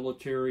in the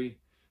military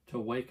to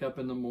wake up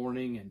in the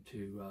morning and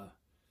to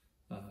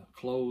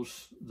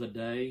close the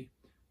day.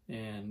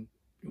 And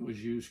it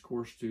was used, of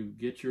course, to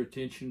get your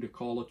attention, to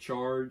call a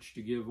charge,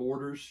 to give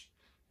orders.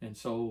 And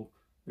so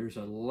there's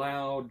a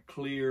loud,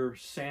 clear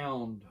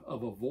sound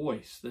of a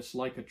voice that's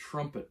like a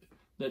trumpet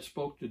that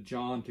spoke to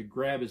John to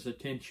grab his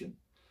attention.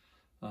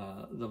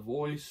 The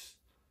voice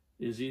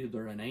is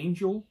either an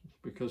angel,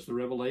 because the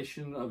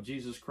revelation of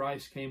Jesus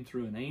Christ came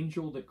through an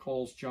angel that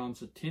calls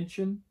John's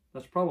attention.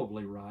 That's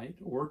probably right.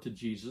 Or to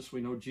Jesus.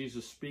 We know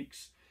Jesus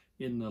speaks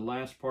in the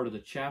last part of the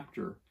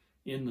chapter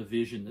in the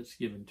vision that's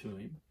given to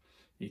him.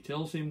 He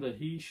tells him that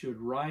he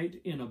should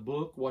write in a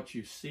book what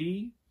you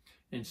see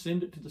and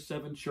send it to the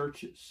 7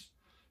 churches.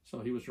 So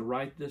he was to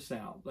write this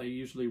out. They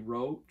usually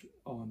wrote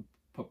on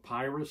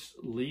papyrus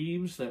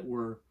leaves that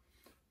were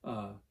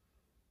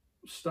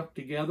stuck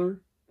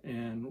together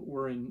and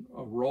were in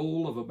a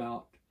roll of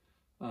about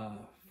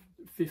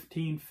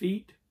 15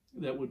 feet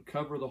that would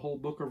cover the whole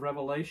book of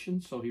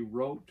Revelation. So he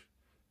wrote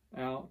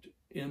out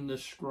in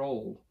this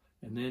scroll,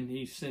 and then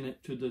he sent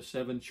it to the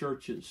 7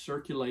 churches,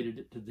 circulated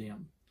it to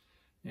them.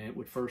 And it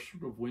would first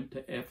have went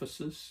to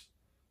Ephesus,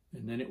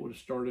 and then it would have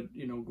started,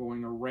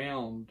 going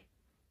around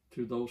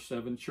to those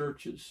 7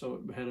 churches.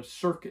 So it had a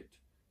circuit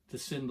to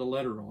send the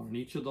letter on. And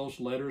each of those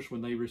letters,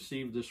 when they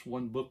received this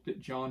one book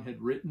that John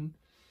had written,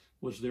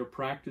 was their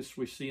practice,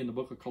 we see in the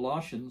book of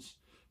Colossians,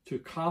 to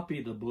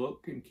copy the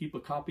book and keep a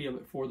copy of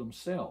it for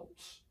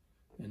themselves,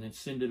 and then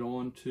send it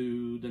on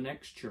to the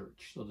next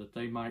church so that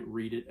they might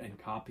read it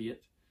and copy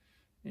it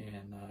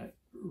and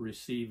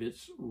receive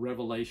its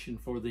revelation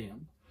for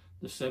them.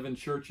 The 7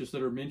 churches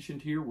that are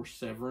mentioned here were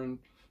seven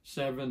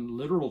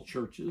literal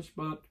churches,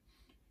 but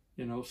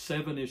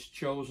 7 is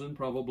chosen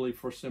probably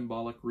for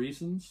symbolic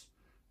reasons.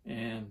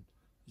 And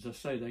as I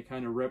say, they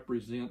kind of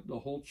represent the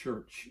whole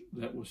church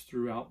that was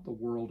throughout the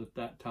world at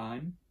that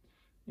time.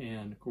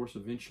 And of course,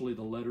 eventually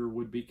the letter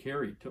would be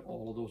carried to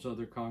all of those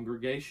other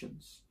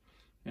congregations.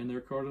 And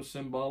they're kind of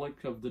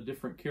symbolic of the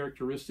different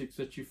characteristics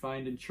that you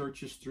find in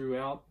churches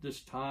throughout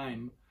this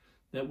time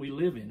that we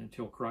live in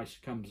until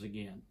Christ comes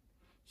again.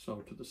 So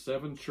to the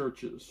 7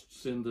 churches,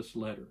 send this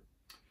letter.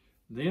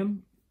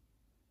 Then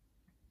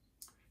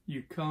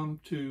you come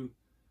to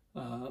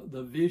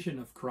the vision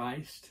of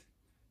Christ,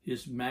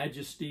 his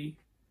majesty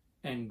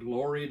and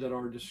glory that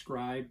are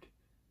described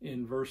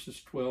in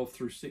verses 12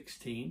 through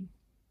 16.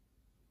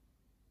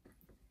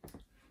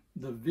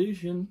 The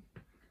vision,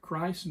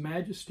 Christ's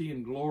majesty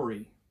and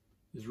glory,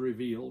 is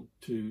revealed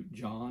to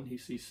John. He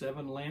sees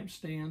 7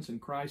 lampstands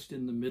and Christ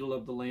in the middle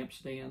of the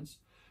lampstands.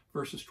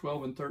 Verses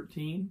 12 and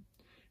 13.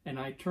 And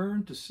I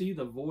turned to see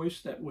the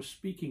voice that was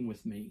speaking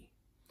with me.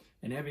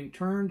 And having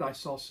turned, I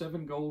saw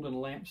 7 golden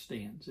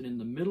lampstands, and in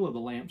the middle of the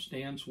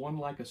lampstands, one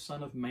like a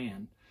son of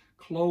man,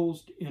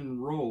 clothed in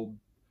robe,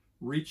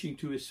 reaching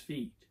to his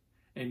feet,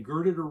 and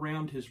girded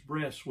around his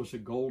breast was a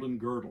golden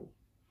girdle.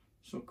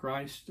 So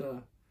Christ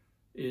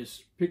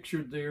is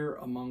pictured there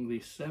among the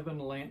 7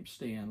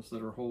 lampstands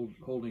that are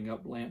holding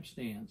up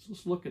lampstands.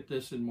 Let's look at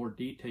this in more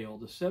detail.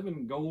 The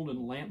 7 golden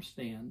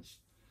lampstands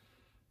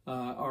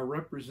are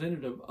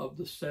representative of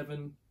the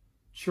 7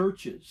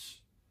 churches.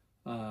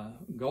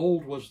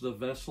 Gold was the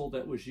vessel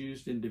that was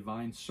used in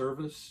divine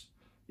service.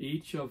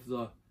 Each of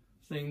the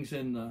things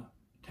in the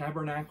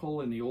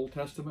tabernacle in the Old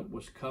Testament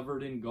was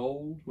covered in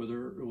gold,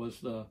 whether it was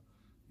the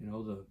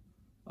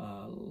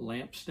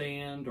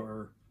lampstand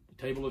or the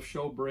table of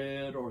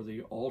showbread or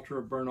the altar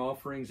of burnt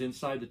offerings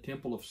inside the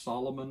temple of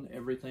Solomon.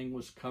 Everything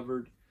was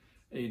covered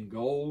in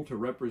gold to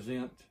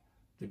represent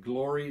the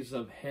glories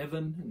of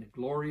heaven and the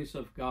glories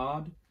of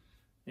God.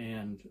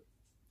 And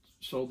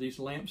so these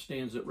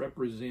lampstands that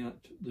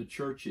represent the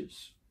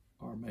churches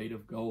are made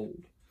of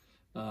gold.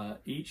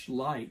 Each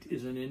light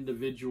is an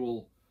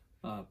individual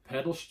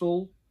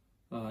pedestal.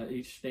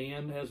 Each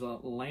stand has a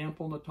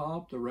lamp on the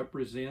top to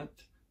represent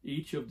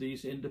each of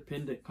these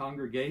independent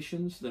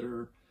congregations that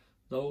are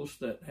those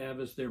that have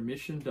as their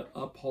mission to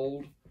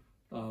uphold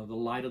the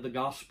light of the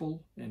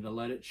gospel and to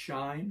let it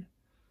shine.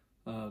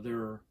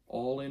 They're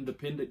all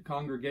independent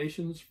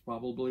congregations,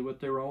 probably with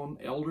their own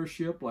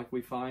eldership like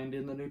we find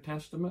in the New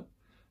Testament,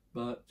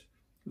 but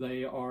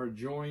they are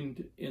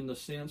joined in the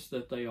sense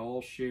that they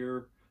all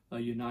share a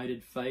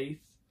united faith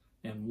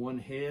and one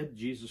head,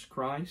 Jesus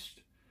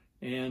Christ,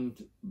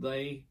 and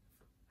they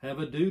have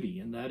a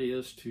duty, and that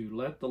is to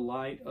let the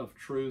light of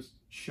truth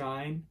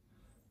shine,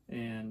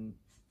 and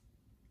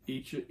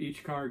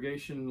each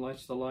congregation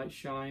lets the light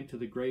shine to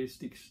the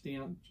greatest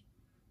extent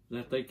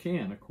that they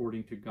can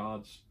according to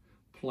God's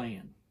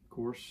plan. Of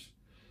course,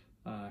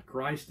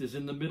 Christ is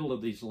in the middle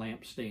of these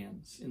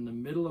lampstands. In the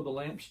middle of the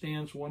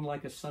lampstands, one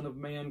like a son of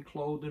man,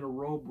 clothed in a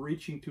robe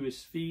reaching to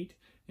his feet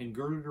and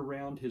girded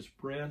around his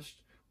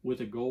breast with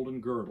a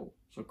golden girdle.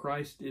 So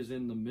Christ is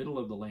in the middle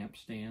of the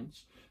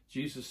lampstands.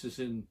 Jesus is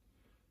in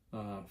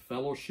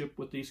fellowship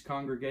with these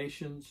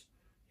congregations.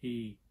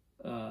 He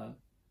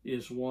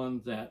is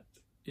one that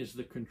is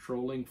the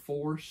controlling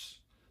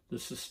force, the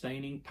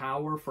sustaining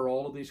power for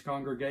all of these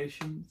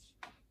congregations.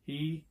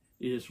 He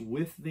is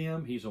with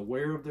them. He's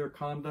aware of their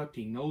conduct.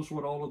 He knows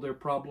what all of their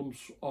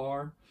problems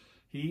are.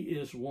 He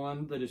is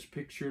one that is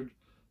pictured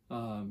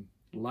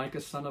like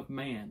a son of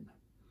man.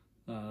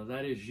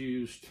 That is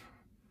used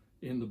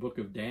in the book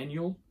of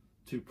Daniel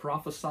to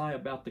prophesy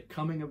about the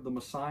coming of the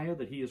Messiah,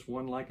 that he is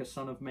one like a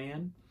son of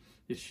man.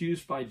 It's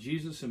used by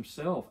Jesus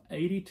himself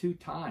 82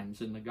 times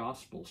in the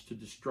Gospels to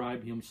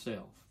describe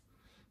himself.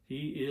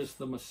 He is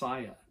the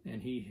Messiah,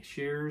 and he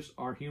shares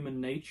our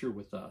human nature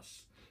with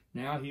us.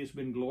 Now he has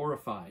been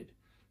glorified,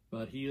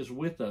 but he is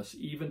with us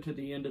even to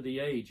the end of the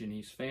age, and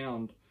he's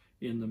found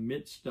in the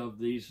midst of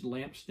these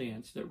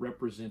lampstands that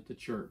represent the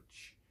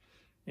church.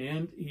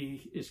 And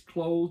he is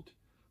clothed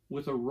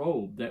with a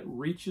robe that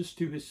reaches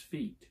to his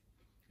feet,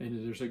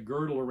 and there's a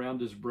girdle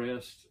around his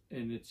breast,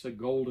 and it's a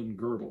golden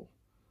girdle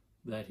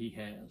that he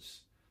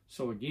has.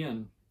 So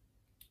again,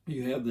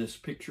 you have this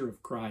picture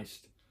of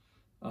Christ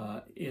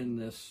in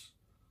this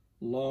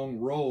long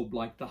robe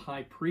like the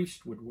high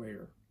priest would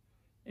wear.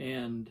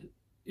 And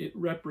it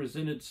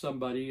represented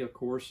somebody, of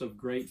course, of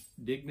great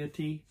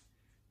dignity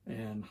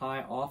and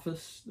high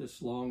office,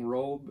 this long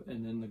robe,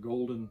 and then the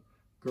golden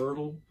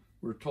girdle.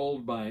 We're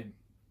told by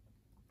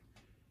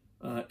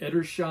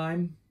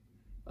Edersheim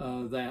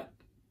that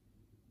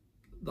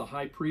the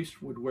high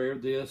priest would wear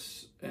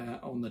this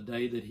on the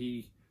day that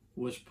he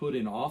was put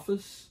in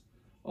office,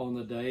 on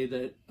the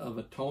day of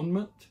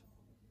atonement.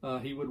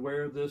 He would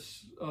wear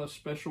this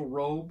special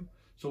robe.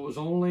 So it was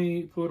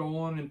only put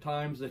on in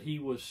times that he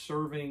was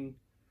serving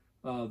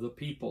the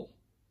people.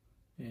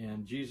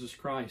 And Jesus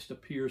Christ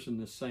appears in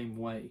the same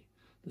way.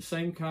 The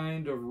same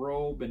kind of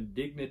robe and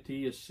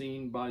dignity is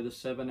seen by the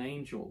 7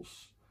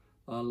 angels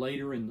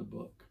later in the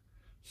book.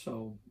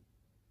 So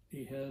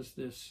he has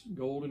this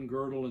golden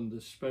girdle and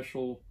this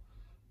special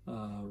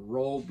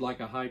robe like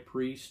a high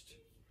priest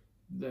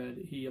that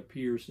he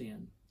appears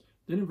in.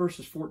 Then in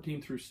verses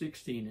 14 through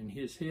 16, and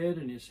his head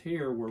and his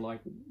hair were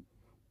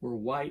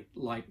white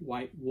like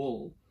white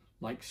wool,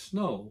 like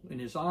snow, and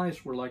his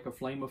eyes were like a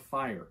flame of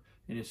fire,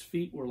 and his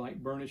feet were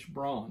like burnished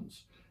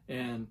bronze.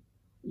 And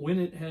when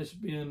it has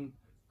been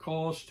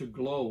caused to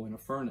glow in a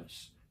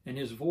furnace, and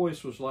his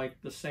voice was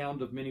like the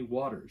sound of many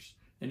waters,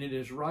 and in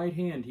his right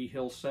hand he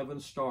held 7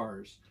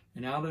 stars,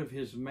 and out of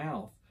his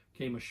mouth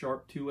came a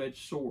sharp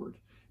 2-edged sword,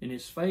 and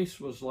his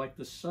face was like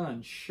the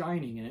sun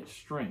shining in its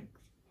strength.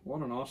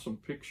 What an awesome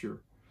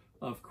picture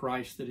of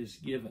Christ that is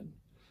given.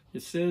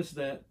 It says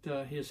that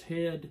his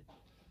head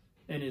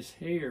and his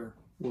hair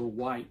were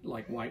white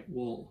like white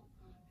wool.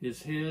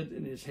 His head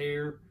and his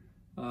hair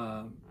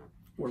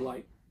were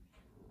like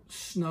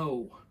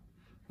snow.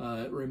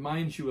 It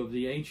reminds you of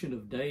the Ancient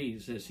of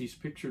Days as he's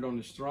pictured on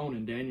his throne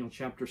in Daniel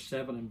chapter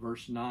 7 and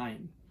verse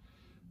 9.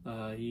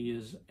 He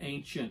is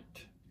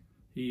ancient.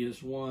 He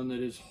is one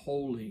that is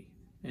holy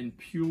and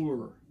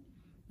pure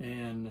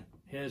and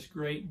has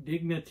great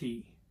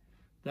dignity.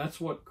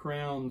 That's what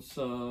crowns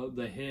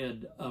the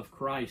head of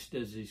Christ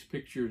as he's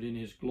pictured in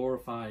his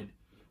glorified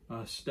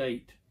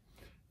state.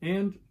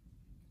 And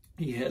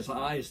he has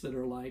eyes that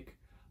are like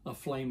a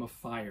flame of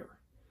fire.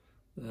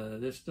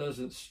 This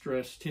doesn't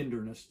stress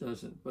tenderness,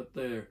 does it? But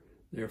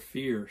they're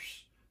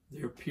fierce,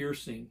 they're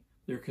piercing,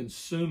 they're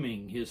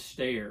consuming his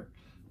stare,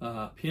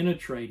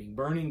 penetrating,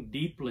 burning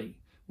deeply.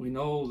 We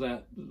know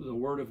that the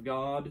Word of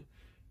God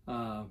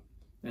and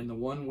the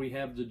one we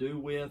have to do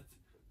with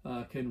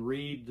can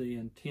read the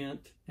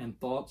intent and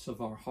thoughts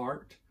of our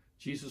heart.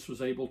 Jesus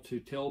was able to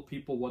tell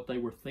people what they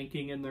were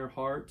thinking in their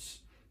hearts,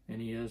 and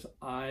he has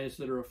eyes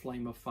that are a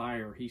flame of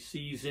fire. He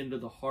sees into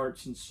the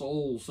hearts and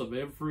souls of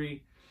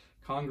every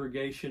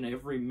congregation,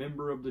 every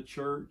member of the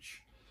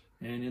church,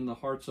 and in the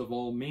hearts of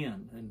all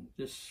men. And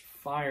this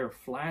fire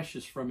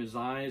flashes from his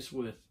eyes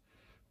with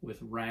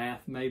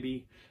wrath,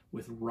 maybe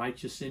with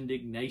righteous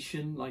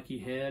indignation, like he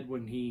had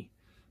when he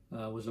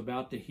was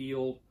about to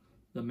heal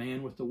the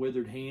man with the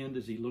withered hand,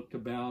 as he looked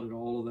about at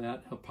all of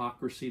that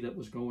hypocrisy that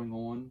was going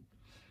on.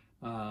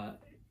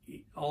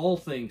 All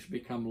things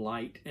become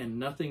light, and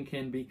nothing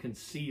can be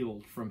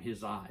concealed from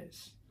his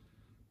eyes.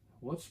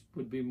 What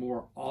would be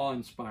more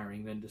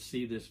awe-inspiring than to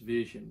see this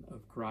vision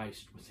of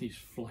Christ with these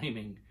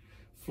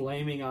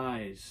flaming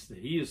eyes, that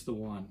he is the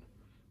one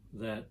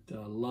that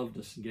loved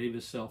us and gave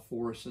himself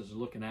for us, is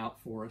looking out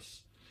for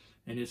us.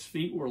 And his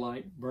feet were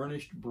like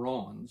burnished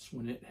bronze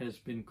when it has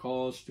been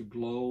caused to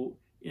glow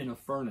in a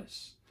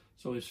furnace.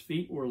 So his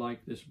feet were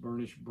like this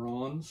burnished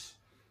bronze,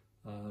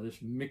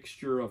 this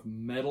mixture of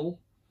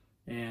metal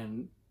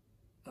and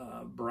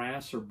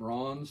brass or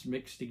bronze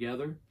mixed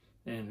together,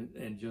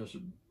 and just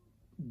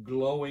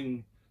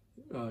glowing,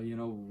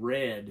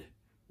 red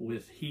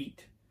with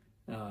heat.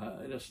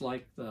 Just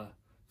like the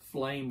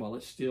flame while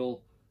it's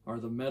still, or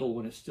the metal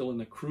when it's still in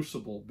the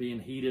crucible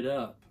being heated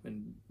up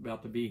and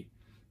about to be,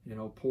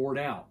 poured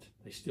out.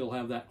 They still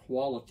have that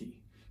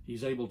quality.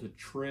 He's able to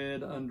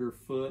tread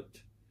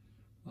underfoot,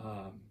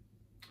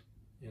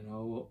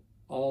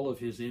 all of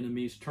his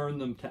enemies, turn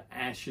them to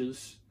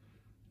ashes,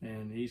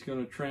 and he's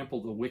going to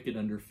trample the wicked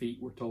under feet,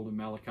 we're told in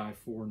Malachi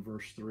 4 and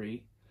verse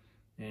 3.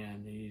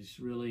 And he's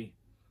really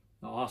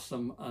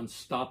awesome,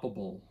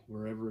 unstoppable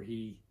wherever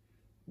he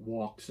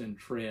walks and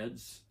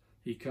treads.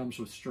 He comes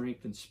with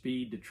strength and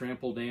speed to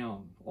trample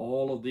down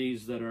all of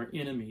these that are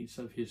enemies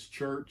of his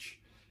church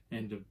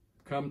and to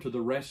come to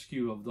the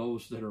rescue of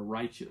those that are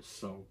righteous.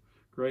 So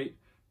great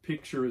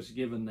picture is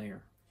given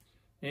there.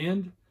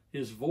 And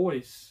his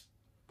voice,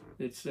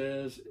 it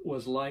says,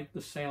 was like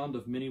the sound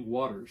of many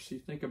waters. You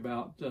think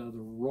about the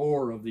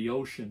roar of the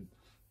ocean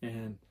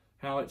and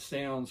how it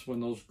sounds when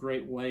those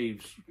great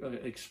waves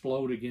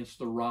explode against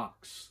the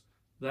rocks.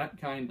 That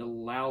kind of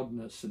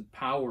loudness and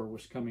power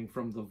was coming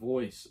from the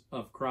voice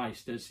of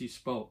Christ as he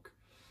spoke.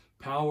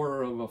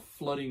 Power of a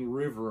flooding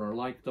river, or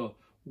like the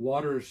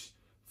waters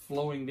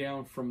flowing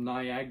down from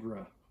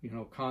Niagara,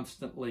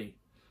 constantly.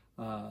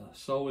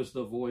 So is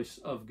the voice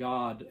of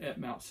God at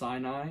Mount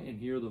Sinai, and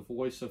here the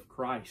voice of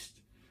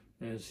Christ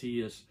as he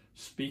is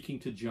speaking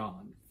to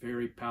John.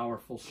 Very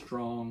powerful,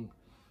 strong,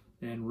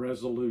 and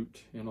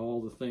resolute in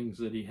all the things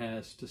that he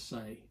has to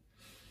say.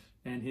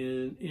 And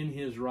in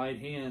his right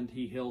hand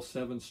he held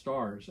 7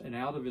 stars, and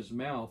out of his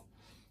mouth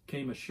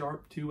came a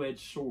sharp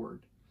 2-edged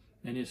sword,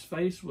 and his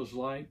face was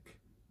like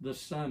the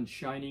sun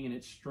shining in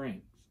its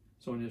strength.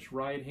 So in his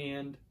right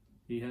hand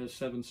he has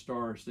 7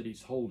 stars that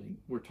he's holding.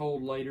 We're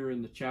told later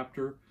in the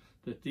chapter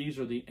that these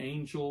are the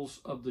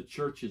angels of the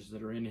churches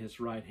that are in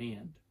his right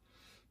hand.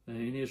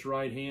 In his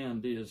right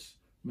hand is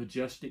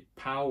majestic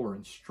power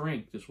and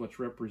strength, is what's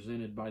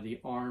represented by the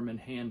arm and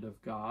hand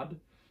of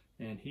God.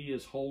 And he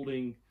is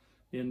holding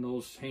in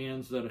those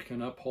hands that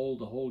can uphold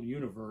the whole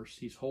universe.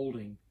 He's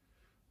holding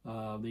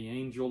the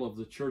angel of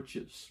the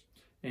churches.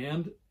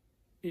 And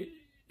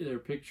they're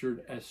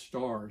pictured as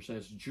stars,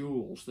 as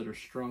jewels that are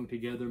strung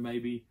together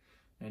maybe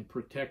and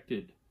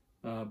protected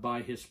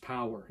by his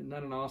power. Isn't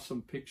that an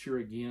awesome picture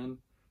again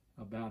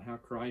about how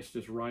Christ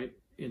is right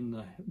in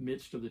the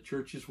midst of the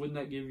churches? Wouldn't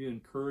that give you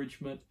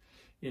encouragement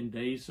in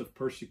days of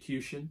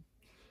persecution?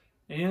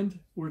 And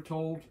we're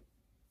told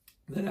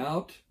that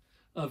out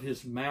of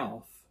his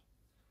mouth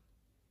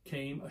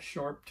came a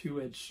sharp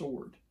 2-edged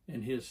sword,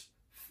 and his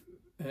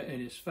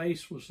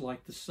face was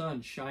like the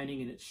sun shining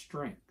in its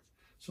strength.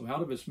 So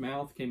out of his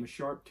mouth came a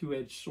sharp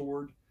 2-edged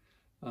sword,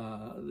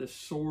 this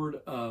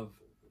sword of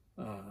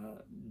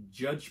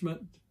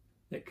judgment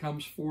that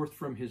comes forth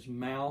from his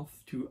mouth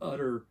to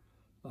utter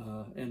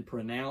and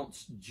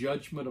pronounce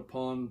judgment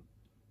upon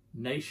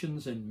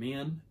nations and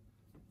men,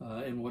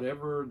 and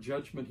whatever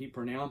judgment he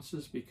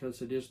pronounces,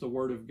 because it is the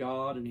word of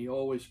God and he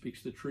always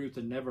speaks the truth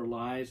and never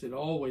lies, it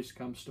always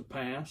comes to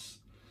pass.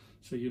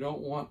 So you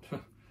don't want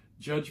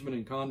judgment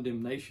and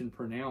condemnation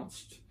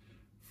pronounced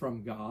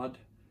from God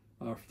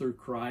through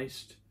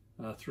Christ,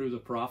 through the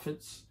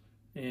prophets.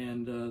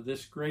 And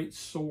this great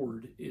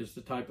sword is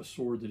the type of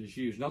sword that is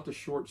used, not the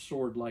short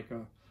sword like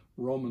a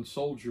Roman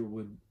soldier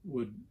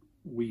would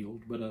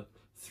wield, but a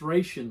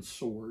Thracian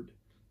sword.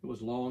 It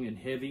was long and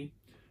heavy.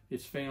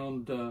 It's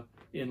found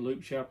in Luke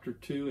chapter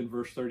 2 and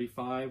verse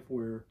 35,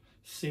 where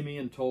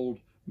Simeon told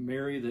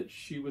Mary that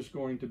she was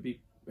going to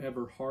have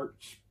her heart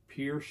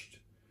pierced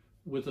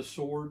with a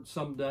sword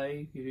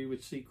someday. He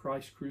would see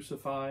Christ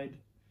crucified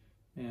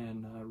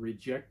and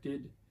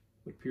rejected,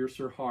 would pierce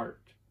her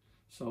heart.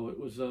 So it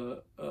was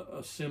a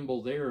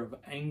symbol there of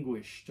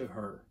anguish to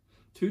her.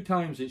 2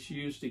 times it's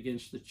used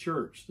against the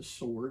church, the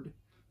sword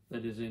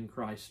that is in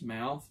Christ's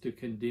mouth, to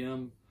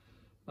condemn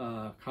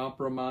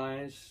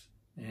compromise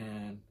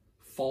and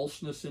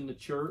falseness in the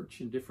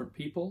church and different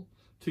people.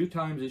 2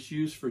 times it's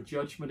used for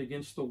judgment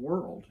against the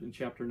world in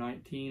chapter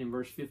 19 and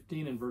verse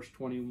 15 and verse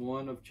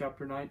 21 of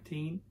chapter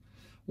 19.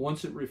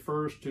 Once it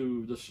refers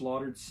to the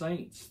slaughtered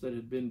saints that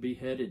had been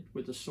beheaded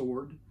with the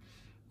sword.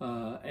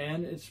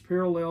 And it's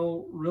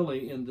parallel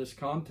really in this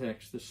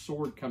context, this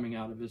sword coming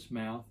out of his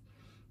mouth,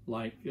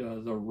 like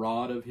the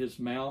rod of his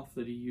mouth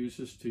that he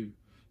uses to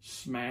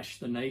smash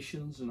the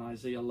nations in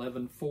Isaiah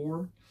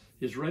 11:4.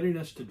 His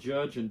readiness to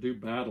judge and do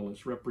battle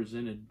is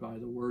represented by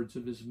the words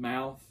of his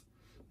mouth.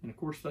 And of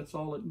course, that's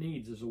all it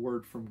needs, is a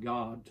word from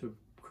God to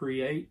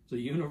create the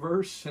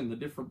universe and the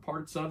different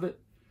parts of it,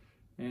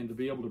 and to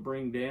be able to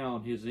bring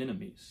down his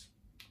enemies.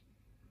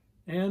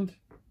 And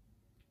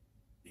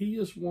he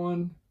is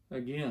one,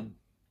 again,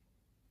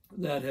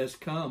 that has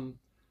come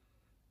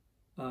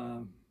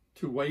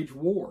to wage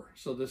war.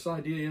 So this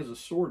idea is a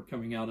sword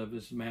coming out of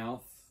his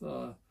mouth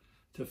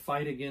to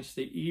fight against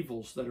the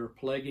evils that are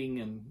plaguing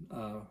and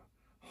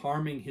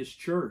harming his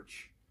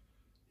church.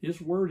 His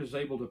word is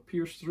able to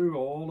pierce through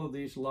all of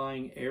these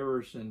lying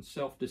errors and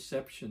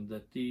self-deception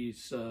that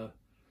these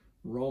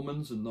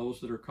Romans and those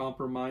that are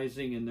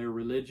compromising in their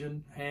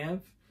religion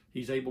have.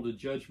 He's able to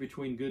judge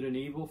between good and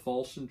evil,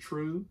 false and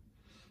true.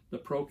 The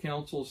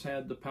proconsuls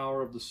had the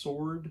power of the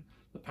sword,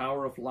 the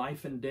power of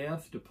life and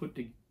death, to put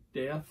to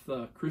death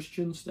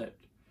Christians that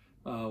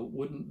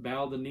wouldn't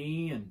bow the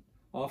knee and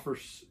offer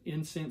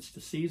incense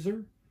to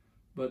Caesar.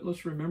 But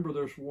let's remember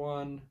there's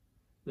one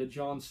that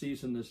John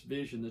sees in this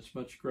vision that's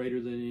much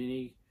greater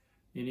than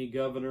any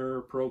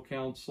governor,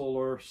 proconsul,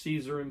 or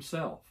Caesar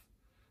himself.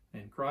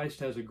 And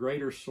Christ has a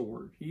greater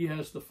sword. He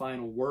has the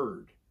final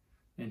word,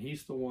 and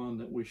he's the one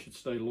that we should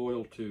stay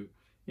loyal to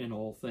in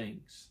all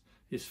things.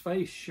 His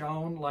face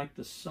shone like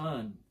the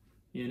sun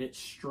in its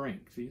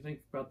strength. You think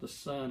about the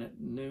sun at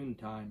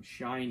noontime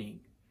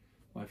shining.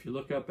 Well, if you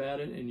look up at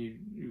it and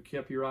you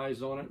kept your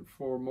eyes on it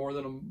for more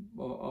than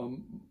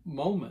a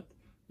moment,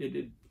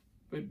 it'd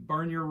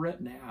burn your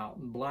retina out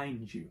and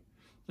blind you.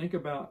 Think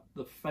about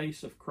the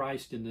face of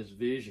Christ in this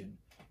vision,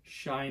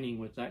 shining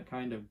with that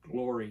kind of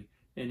glory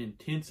and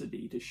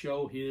intensity to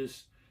show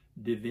his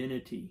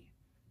divinity,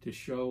 to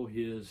show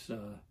his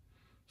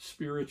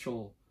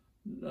spiritual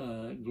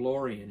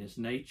glory and his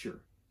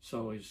nature.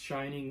 So his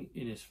shining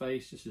in his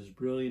face is as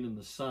brilliant in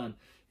the sun.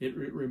 It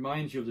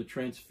reminds you of the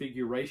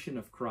transfiguration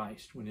of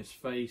Christ when his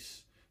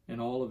face and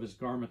all of his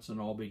garments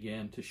and all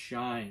began to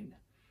shine.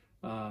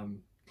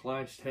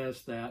 Christ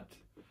has that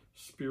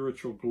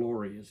spiritual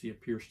glory as he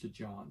appears to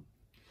John.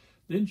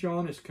 Then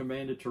John is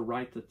commanded to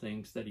write the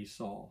things that he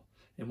saw.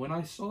 And when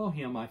I saw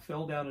him, I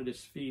fell down at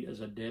his feet as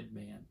a dead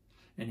man.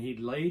 And he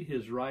laid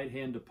his right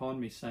hand upon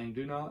me, saying,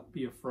 Do not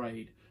be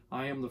afraid.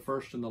 I am the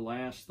first and the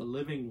last, the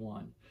living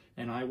one.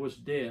 And I was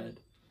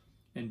dead,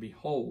 and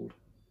behold,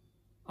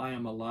 I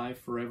am alive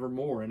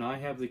forevermore, and I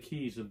have the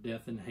keys of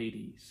death and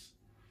Hades.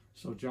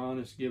 So John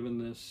is given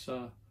this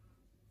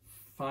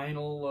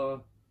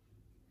final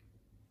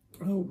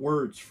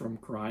words from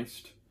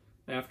Christ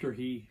after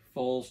he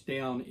falls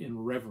down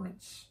in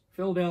reverence.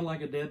 Fell down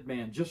like a dead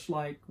man, just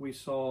like we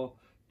saw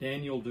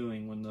Daniel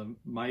doing when the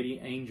mighty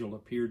angel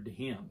appeared to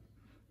him.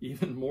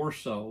 Even more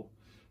so,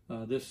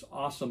 this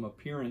awesome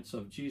appearance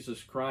of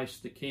Jesus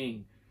Christ the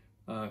King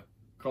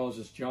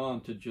causes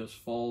John to just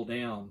fall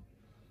down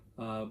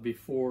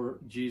before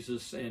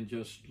Jesus and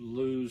just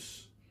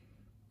lose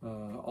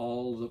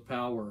all the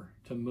power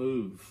to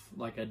move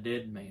like a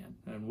dead man.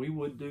 And we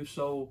would do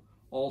so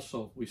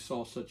also if we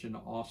saw such an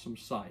awesome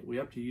sight. We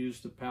have to use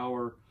the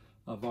power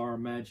of our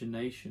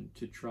imagination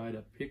to try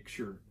to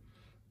picture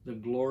the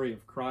glory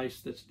of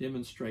Christ that's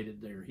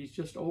demonstrated there. He's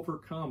just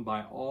overcome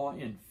by awe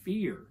and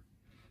fear.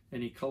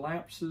 And he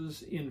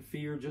collapses in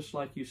fear, just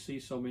like you see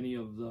so many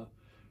of the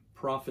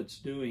prophets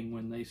doing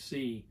when they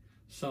see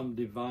some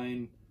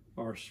divine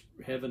or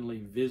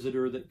heavenly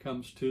visitor that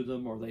comes to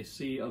them, or they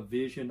see a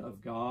vision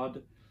of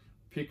God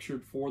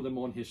pictured for them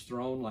on his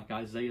throne, like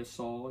Isaiah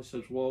saw. He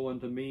says, Woe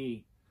unto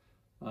me,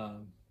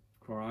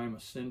 for I am a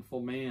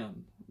sinful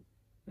man,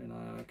 and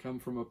I come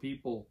from a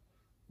people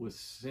with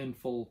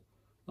sinful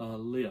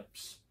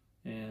lips.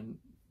 And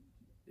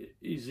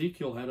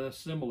Ezekiel had a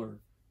similar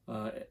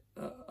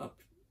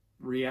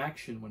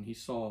reaction when he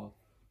saw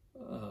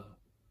a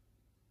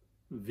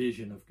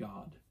vision of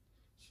God.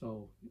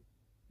 So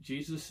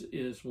Jesus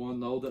is one,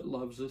 though, that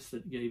loves us,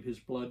 that gave his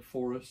blood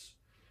for us,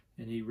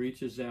 and he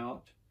reaches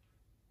out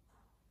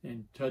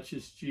and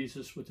touches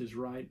Jesus with his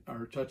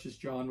touches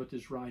John with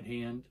his right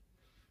hand.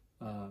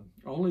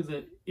 Only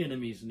the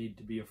enemies need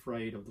to be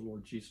afraid of the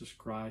Lord Jesus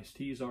Christ.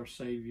 He's our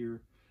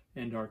Savior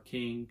and our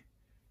King,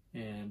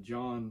 and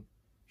John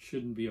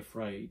shouldn't be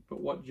afraid.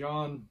 But what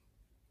John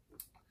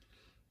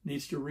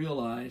needs to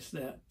realize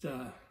that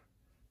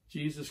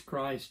Jesus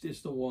Christ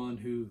is the one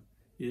who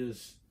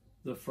is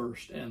the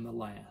first and the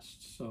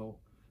last. So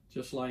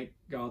just like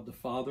God the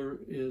Father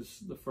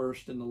is the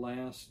first and the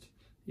last,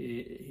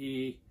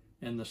 he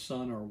and the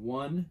Son are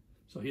one.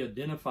 So he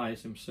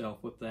identifies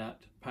himself with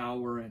that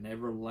power and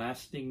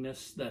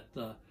everlastingness that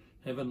the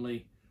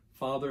Heavenly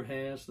Father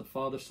has. The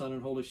Father, Son,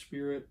 and Holy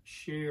Spirit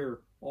share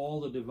all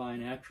the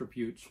divine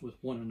attributes with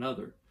one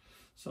another.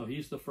 So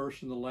he's the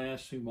first and the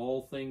last, whom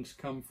all things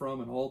come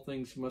from and all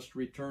things must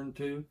return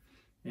to.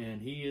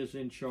 And he is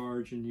in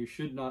charge, and you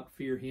should not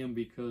fear him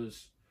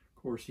because,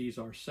 of course, he's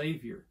our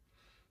Savior.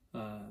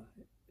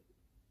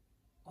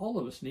 All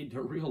of us need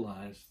to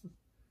realize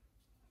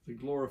the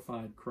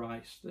glorified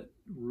Christ that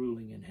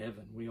ruling in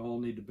heaven. We all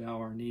need to bow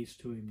our knees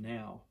to him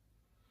now.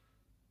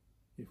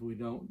 If we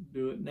don't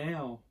do it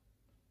now,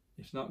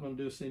 it's not going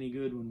to do us any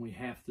good when we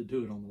have to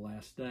do it on the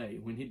last day.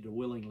 We need to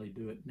willingly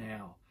do it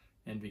now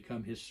and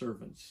become his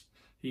servants.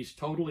 He's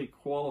totally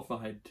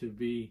qualified to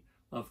be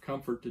of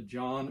comfort to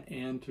John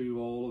and to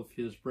all of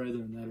his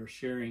brethren that are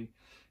sharing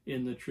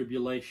in the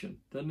tribulation.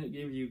 Doesn't it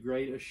give you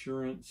great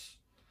assurance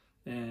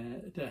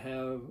to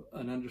have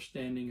an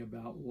understanding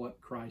about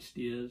what Christ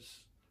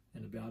is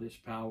and about his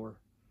power,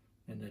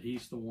 and that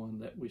he's the one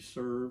that we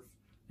serve,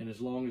 and as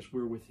long as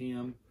we're with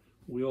him,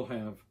 we'll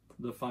have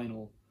the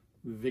final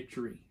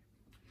victory.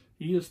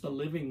 He is the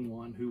living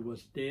one who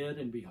was dead,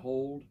 and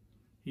behold,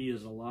 he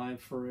is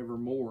alive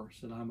forevermore.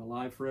 Said, I'm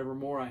alive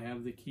forevermore. I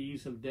have the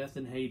keys of death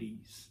and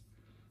Hades.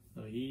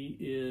 So he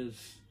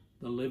is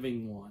the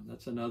living one.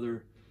 That's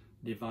another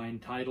divine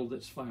title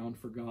that's found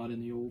for God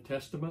in the Old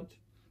Testament.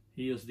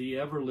 He is the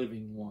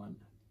ever-living one.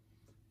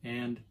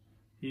 And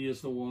he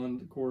is the one,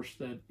 of course,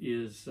 that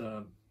is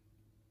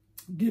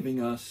giving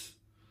us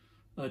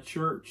a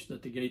church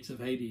that the gates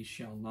of Hades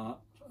shall not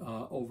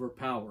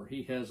overpower.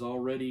 He has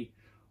already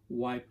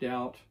wiped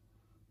out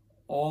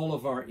all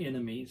of our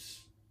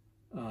enemies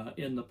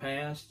in the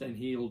past, and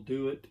he'll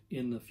do it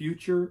in the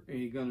future. And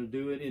he's going to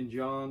do it in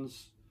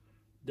John's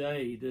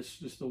day.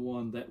 This is the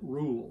one that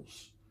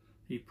rules.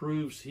 He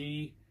proves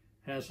he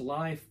has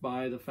life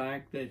by the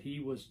fact that he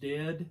was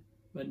dead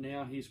but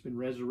now he's been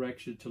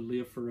resurrected to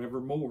live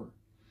forevermore.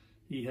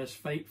 He has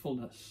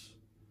faithfulness.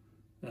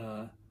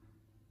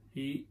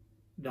 He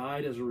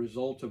died as a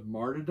result of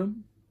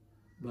martyrdom,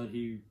 but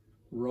he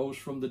rose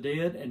from the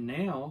dead, and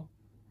now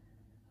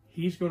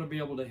he's going to be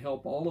able to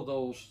help all of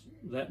those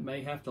that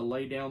may have to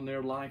lay down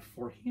their life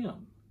for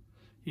him.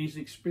 He's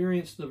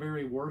experienced the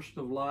very worst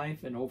of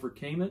life and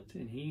overcame it,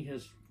 and he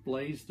has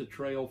blazed the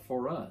trail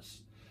for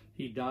us.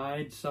 He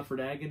died, suffered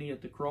agony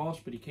at the cross,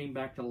 but he came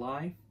back to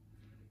life.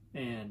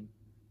 And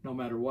no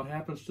matter what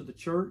happens to the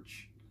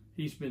church,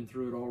 he's been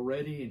through it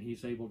already, and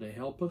he's able to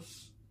help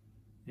us.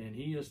 And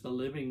he is the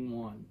living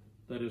one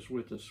that is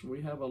with us.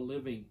 We have a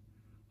living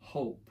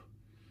hope.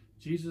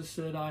 Jesus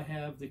said, I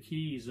have the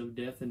keys of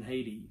death and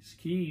Hades.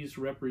 Keys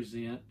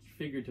represent,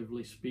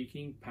 figuratively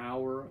speaking,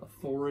 power,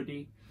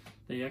 authority.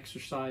 They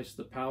exercise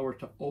the power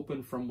to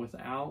open from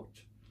without,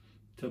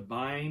 to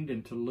bind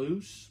and to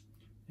loose.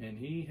 And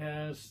he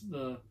has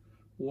the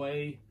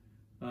way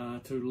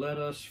to let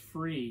us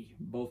free,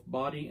 both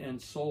body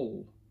and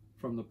soul,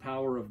 from the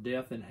power of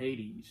death and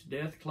Hades.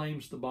 Death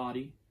claims the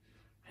body.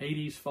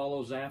 Hades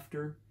follows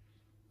after.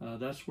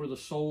 That's where the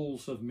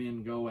souls of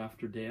men go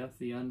after death,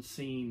 the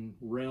unseen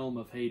realm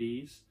of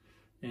Hades.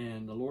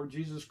 And the Lord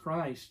Jesus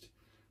Christ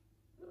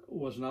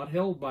was not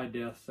held by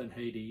death and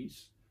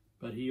Hades,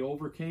 but he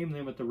overcame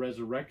them at the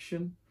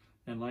resurrection.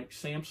 And like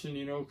Samson,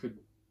 could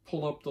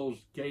pull up those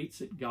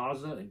gates at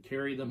Gaza and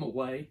carry them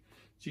away,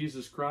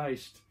 Jesus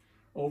Christ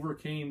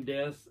overcame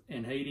death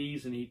and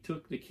Hades, and he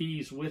took the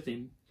keys with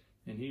him,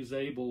 and he's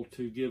able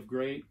to give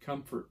great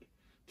comfort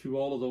to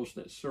all of those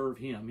that serve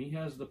him. He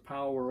has the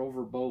power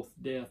over both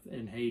death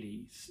and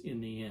Hades in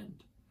the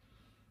end.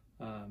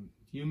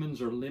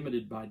 Humans are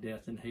limited by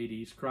death and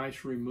Hades.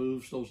 Christ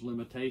removes those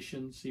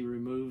limitations. He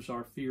removes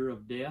our fear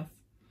of death.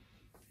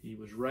 He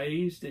was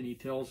raised, and he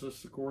tells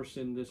us, of course,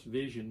 in this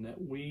vision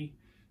that we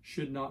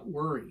should not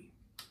worry.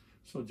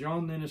 So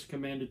John then is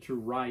commanded to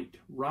write.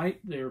 Write,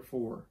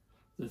 therefore,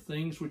 the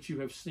things which you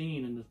have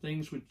seen, and the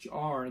things which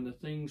are, and the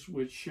things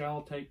which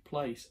shall take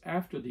place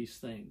after these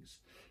things.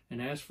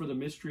 And as for the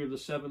mystery of the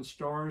 7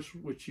 stars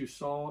which you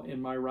saw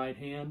in my right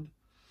hand,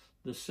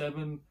 the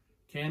 7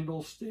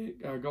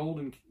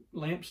 golden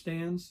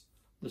lampstands,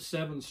 the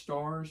 7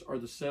 stars are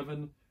the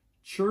 7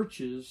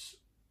 churches,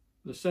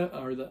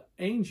 the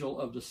angel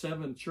of the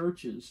 7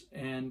 churches,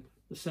 and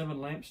the 7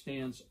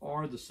 lampstands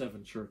are the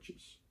 7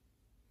 churches.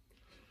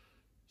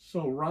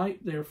 So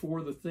write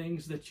therefore the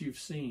things that you've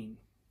seen,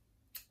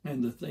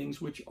 and the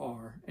things which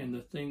are, and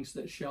the things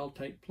that shall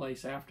take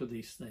place after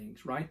these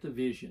things. Write the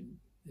vision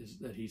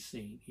that he's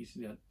seen. He's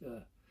got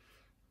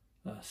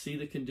see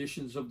the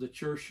conditions of the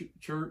church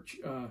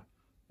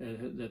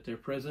that they're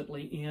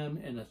presently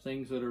in, and the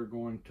things that are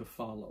going to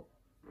follow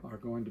are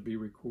going to be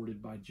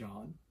recorded by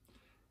John.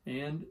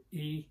 And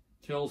he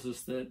tells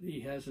us that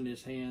he has in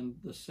his hand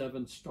the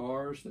 7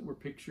 stars that were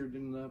pictured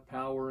in the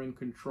power and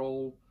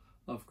control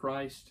of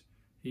Christ.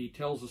 He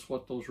tells us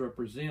what those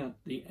represent,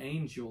 the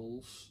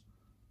angels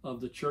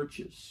of the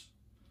churches.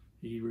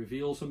 He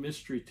reveals a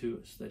mystery to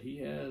us, that he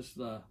has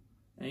the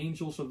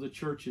angels of the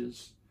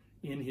churches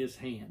in his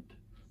hand.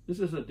 This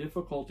is a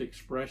difficult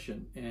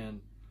expression,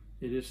 and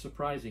it is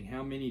surprising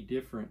how many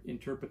different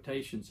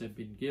interpretations have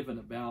been given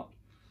about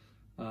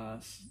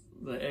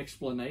the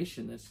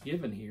explanation that's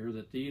given here,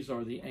 that these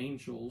are the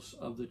angels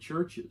of the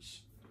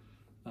churches.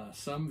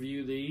 Some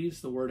view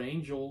the word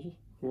angel,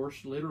 of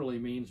course, literally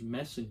means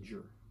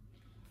messenger,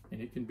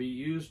 and it can be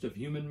used of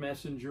human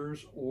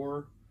messengers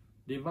or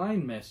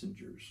divine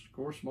messengers. Of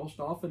course, most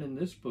often in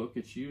this book,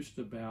 it's used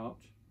about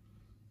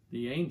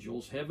the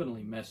angels,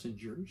 heavenly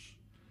messengers.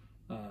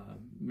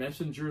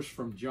 Messengers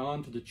from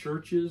John to the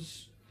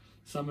churches.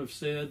 Some have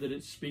said that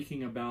it's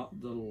speaking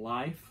about the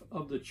life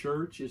of the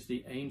church, is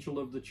the angel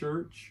of the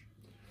church.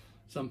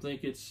 Some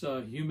think it's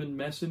human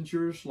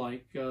messengers,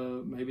 like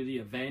maybe the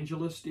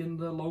evangelist in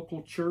the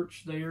local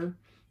church there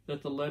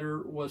that the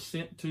letter was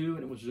sent to,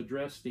 and it was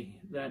addressed to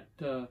that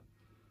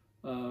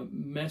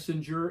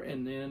messenger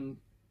and then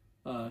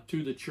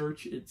to the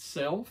church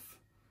itself.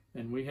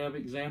 And we have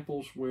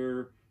examples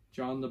where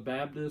John the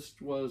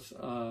Baptist was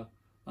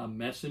a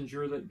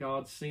messenger that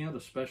God sent,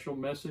 a special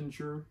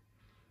messenger.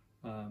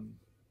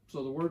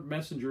 So the word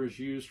messenger is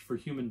used for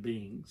human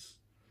beings,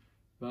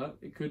 but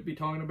it could be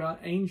talking about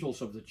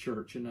angels of the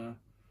church. In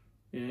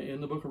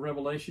the book of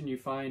Revelation, you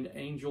find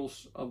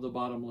angels of the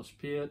bottomless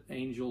pit,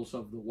 angels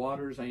of the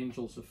waters,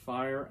 angels of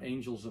fire,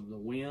 angels of the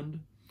wind,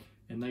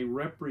 and they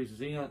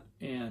represent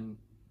the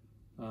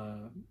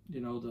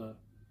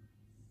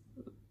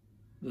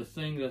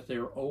thing that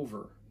they're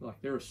over, like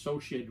they're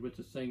associated with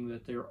the thing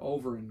that they're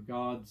over, and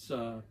God's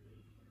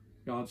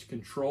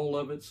control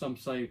of it. Some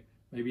say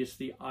maybe it's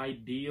the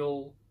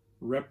ideal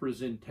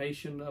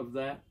representation of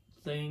that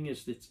thing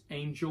is its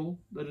angel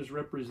that is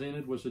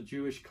represented, was a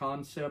Jewish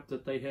concept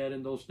that they had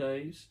in those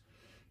days.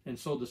 And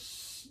so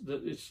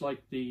it's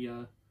like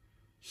the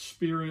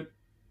spirit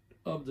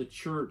of the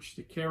church,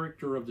 the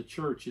character of the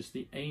church is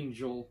the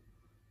angel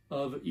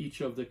of each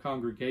of the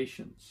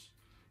congregations.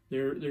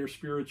 Their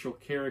spiritual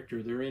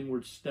character, their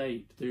inward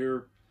state,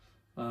 their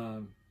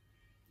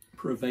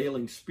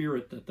prevailing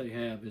spirit that they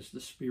have is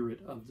the spirit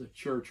of the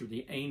church, or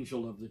the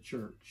angel of the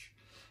church.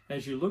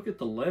 As you look at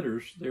the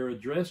letters, they're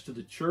addressed to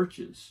the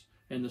churches,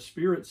 and the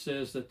Spirit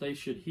says that they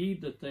should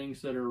heed the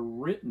things that are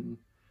written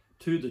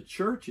to the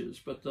churches,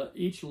 but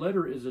each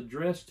letter is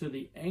addressed to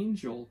the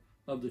angel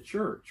of the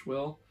church.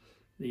 Well,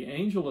 the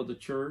angel of the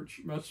church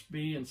must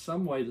be in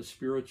some way the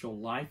spiritual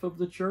life of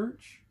the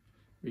church,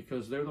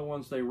 because they're the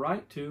ones they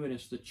write to, and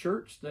it's the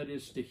church that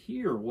is to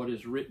hear what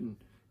is written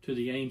to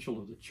the angel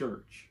of the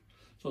church.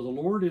 So the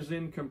Lord is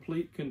in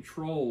complete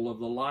control of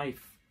the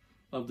life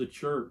of the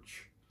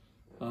church,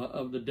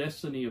 of the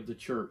destiny of the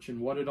church and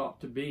what it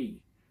ought to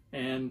be.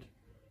 And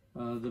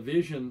the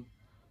vision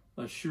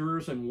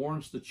assures and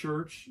warns the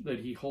church that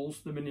he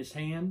holds them in his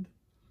hand.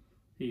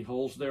 He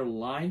holds their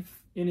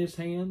life in his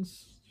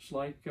hands, just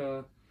like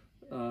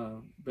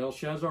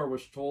Belshazzar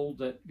was told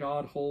that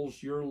God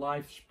holds your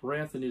life's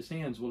breath in his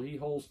hands. Well, he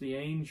holds the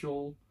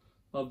angel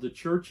of the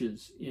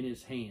churches in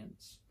his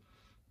hands.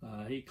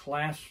 He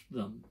clasps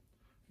them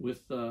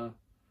with the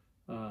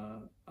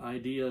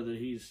idea that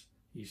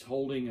he's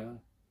holding a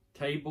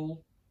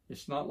table.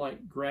 It's not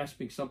like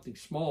grasping something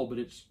small, but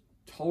it's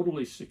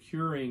totally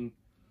securing.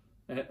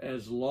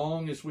 As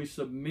long as we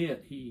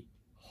submit, he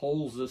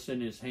holds us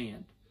in his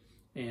hand.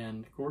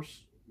 And of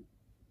course,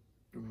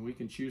 we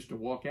can choose to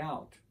walk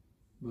out,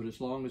 but as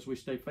long as we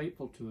stay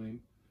faithful to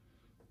him,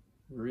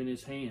 we're in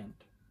his hand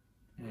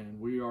and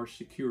we are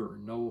secure.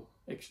 No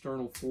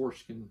external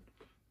force can,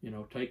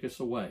 take us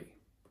away.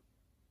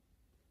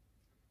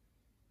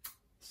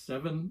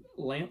 7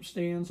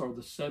 lampstands are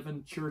the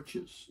 7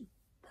 churches,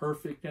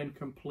 perfect and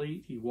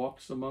complete. He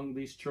walks among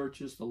these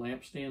churches. The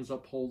lampstands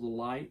uphold the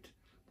light.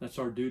 That's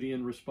our duty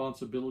and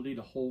responsibility,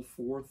 to hold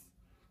forth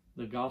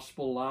the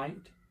gospel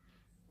light.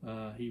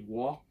 He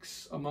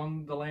walks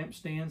among the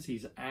lampstands.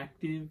 He's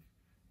active.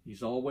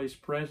 He's always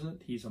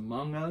present. He's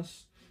among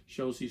us.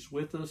 Shows he's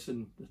with us,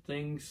 and the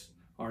things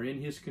are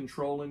in his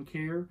control and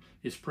care.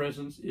 His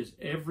presence is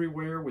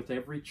everywhere with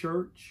every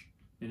church.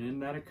 And isn't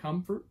that a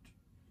comfort?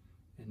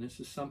 And this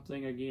is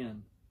something,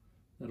 again,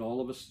 that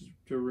all of us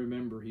to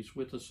remember. He's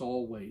with us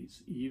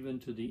always, even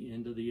to the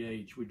end of the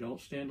age. We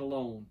don't stand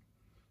alone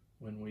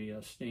when we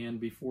stand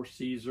before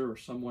Caesar or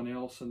someone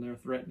else and they're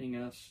threatening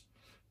us.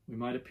 We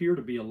might appear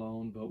to be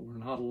alone, but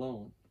we're not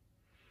alone.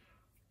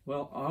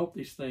 Well, I hope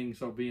these things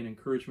will be an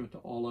encouragement to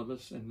all of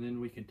us, and then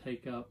we can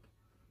take up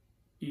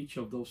each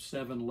of those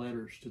 7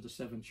 letters to the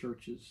 7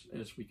 churches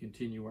as we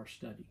continue our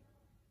study.